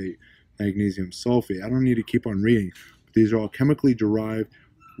sulfate, magnesium sulfate. I don't need to keep on reading, These are all chemically derived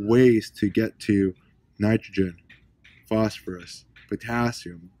ways to get to nitrogen, phosphorus,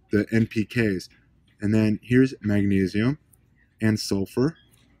 potassium, the NPKs. And then here's magnesium and sulfur,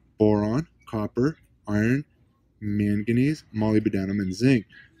 boron, copper, iron, manganese, molybdenum, and zinc.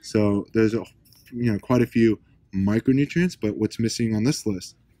 So there's quite a few micronutrients, but what's missing on this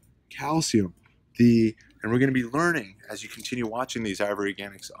list? Calcium. And we're going to be learning as you continue watching these Ivory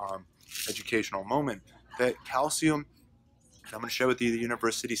Organics educational moment that calcium, and I'm going to share with you the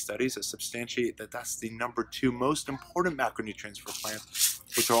university studies that substantiate that that's the #2 most important macronutrients for plants,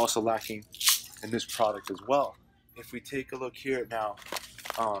 which are also lacking in this product as well. If we take a look here now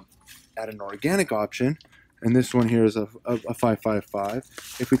at an organic option, and this one here is a 555.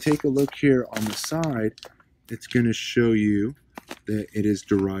 If we take a look here on the side, it's going to show you that it is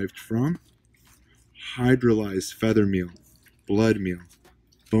derived from hydrolyzed feather meal, blood meal,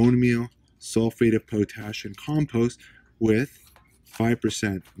 bone meal, sulfate of potash, and compost with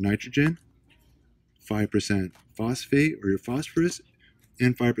 5% nitrogen, 5% phosphate or your phosphorus,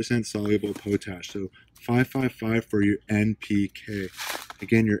 and 5% soluble potash. So 555 for your NPK.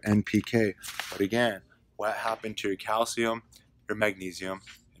 Again, your NPK. But again, what happened to your calcium, your magnesium,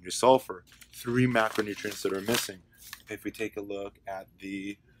 and your sulfur? 3 macronutrients that are missing. If we take a look at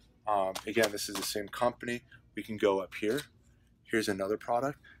the, again, this is the same company. We can go up here. Here's another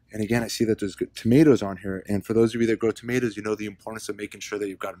product. And again, I see that there's good tomatoes on here. And for those of you that grow tomatoes, you know the importance of making sure that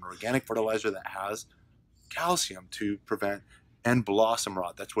you've got an organic fertilizer that has calcium to prevent end blossom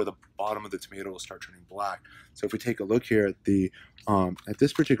rot. That's where the bottom of the tomato will start turning black. So if we take a look here at the at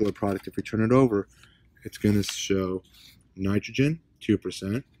this particular product, if we turn it over, it's going to show nitrogen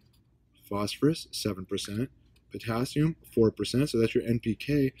 2%, phosphorus 7%, potassium 4%. So that's your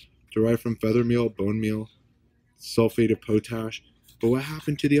NPK derived from feather meal, bone meal, sulfate of potash. But what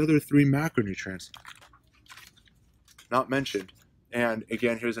happened to the other 3 macronutrients? Not mentioned. And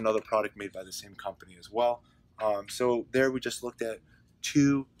again, here's another product made by the same company as well. So there we just looked at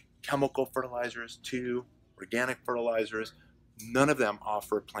 2 chemical fertilizers, 2 organic fertilizers. None of them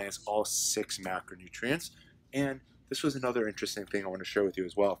offer plants all 6 macronutrients. And this was another interesting thing I want to share with you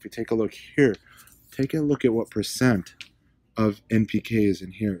as well. If you take a look here, take a look at what percent of NPK is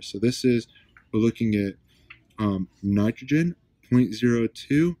in here. So this is, we're looking at nitrogen,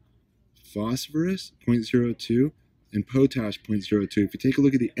 0.02, phosphorus, 0.02, and potash, 0.02. If you take a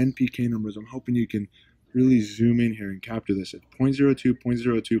look at the NPK numbers, I'm hoping you can really zoom in here and capture this at 0.02,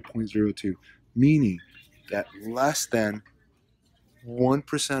 0.02, 0.02, meaning that less than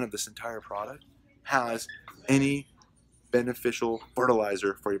 1% of this entire product has any beneficial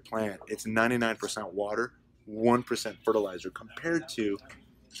fertilizer for your plant. It's 99% water, 1% fertilizer, compared to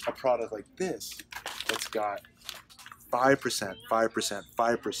a product like this that's got 5%, 5%,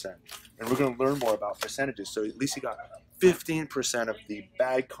 5%. And we're going to learn more about percentages. So at least you got 15% of the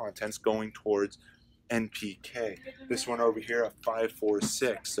bag contents going towards NPK. This one over here, a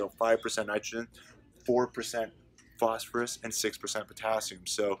 546. So 5% nitrogen, 4% phosphorus, and 6% potassium.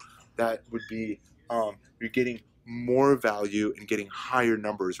 So that would be, you're getting more value and getting higher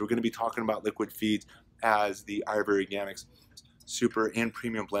numbers. We're going to be talking about liquid feeds as the Ivory Organics super and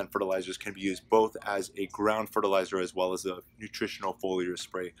premium blend fertilizers can be used both as a ground fertilizer as well as a nutritional foliar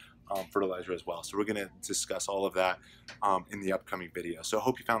spray fertilizer as well. So we're going to discuss all of that in the upcoming video. So I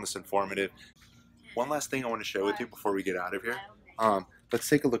hope you found this informative. One last thing I want to share with you before we get out of here. Let's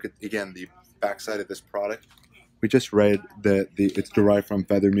take a look at, again, the backside of this product. We just read that it's derived from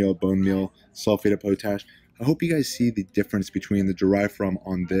feather meal, bone meal, sulfate of potash. I hope you guys see the difference between the derived from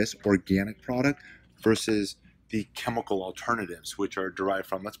on this organic product versus the chemical alternatives, which are derived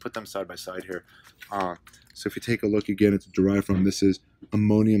from, let's put them side by side here. So if you take a look again, it's derived from, this is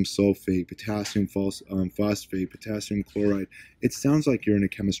ammonium sulfate, potassium phosphate, potassium chloride. It sounds like you're in a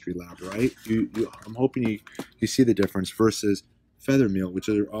chemistry lab, right? I'm hoping you see the difference versus feather meal, which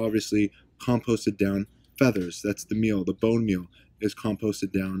are obviously composted down feathers. That's the meal. The bone meal is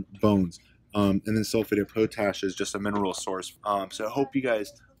composted down bones. And then sulfate of potash is just a mineral source. So I hope you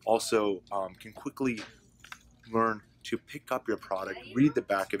guys also can quickly learn to pick up your product, read the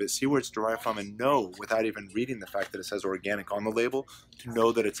back of it, see where it's derived from, and know without even reading the fact that it says organic on the label, to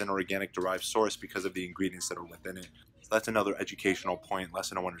know that it's an organic derived source because of the ingredients that are within it. So that's another educational point,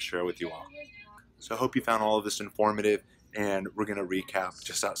 lesson I want to share with you all. So I hope you found all of this informative, and we're going to recap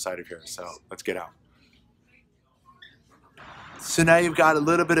just outside of here. So let's get out. So now you've got a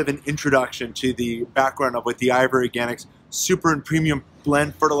little bit of an introduction to the background of what the Ivory Organics super and premium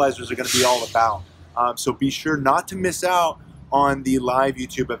blend fertilizers are going to be all about. So be sure not to miss out on the live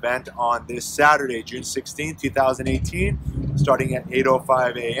YouTube event on this Saturday, June 16, 2018, starting at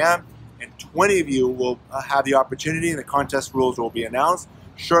 8:05 a.m. and 20 of you will have the opportunity, and the contest rules will be announced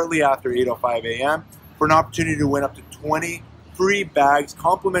shortly after 8:05 a.m. for an opportunity to win up to 20 free bags,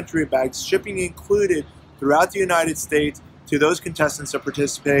 complimentary bags, shipping included throughout the United States to those contestants that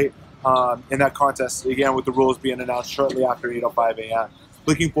participate in that contest, again with the rules being announced shortly after 8:05 a.m.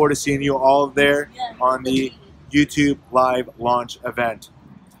 Looking forward to seeing you all there on the YouTube live launch event.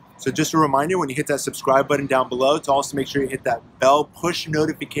 So just a reminder, when you hit that subscribe button down below, to also make sure you hit that bell push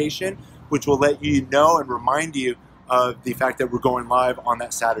notification, which will let you know and remind you of the fact that we're going live on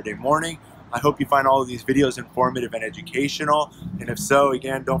that Saturday morning. I hope you find all of these videos informative and educational. And if so,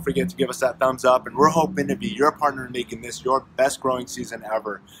 again, don't forget to give us that thumbs up. And we're hoping to be your partner in making this your best growing season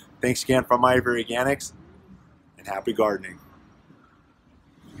ever. Thanks again from Ivory Organics, and happy gardening.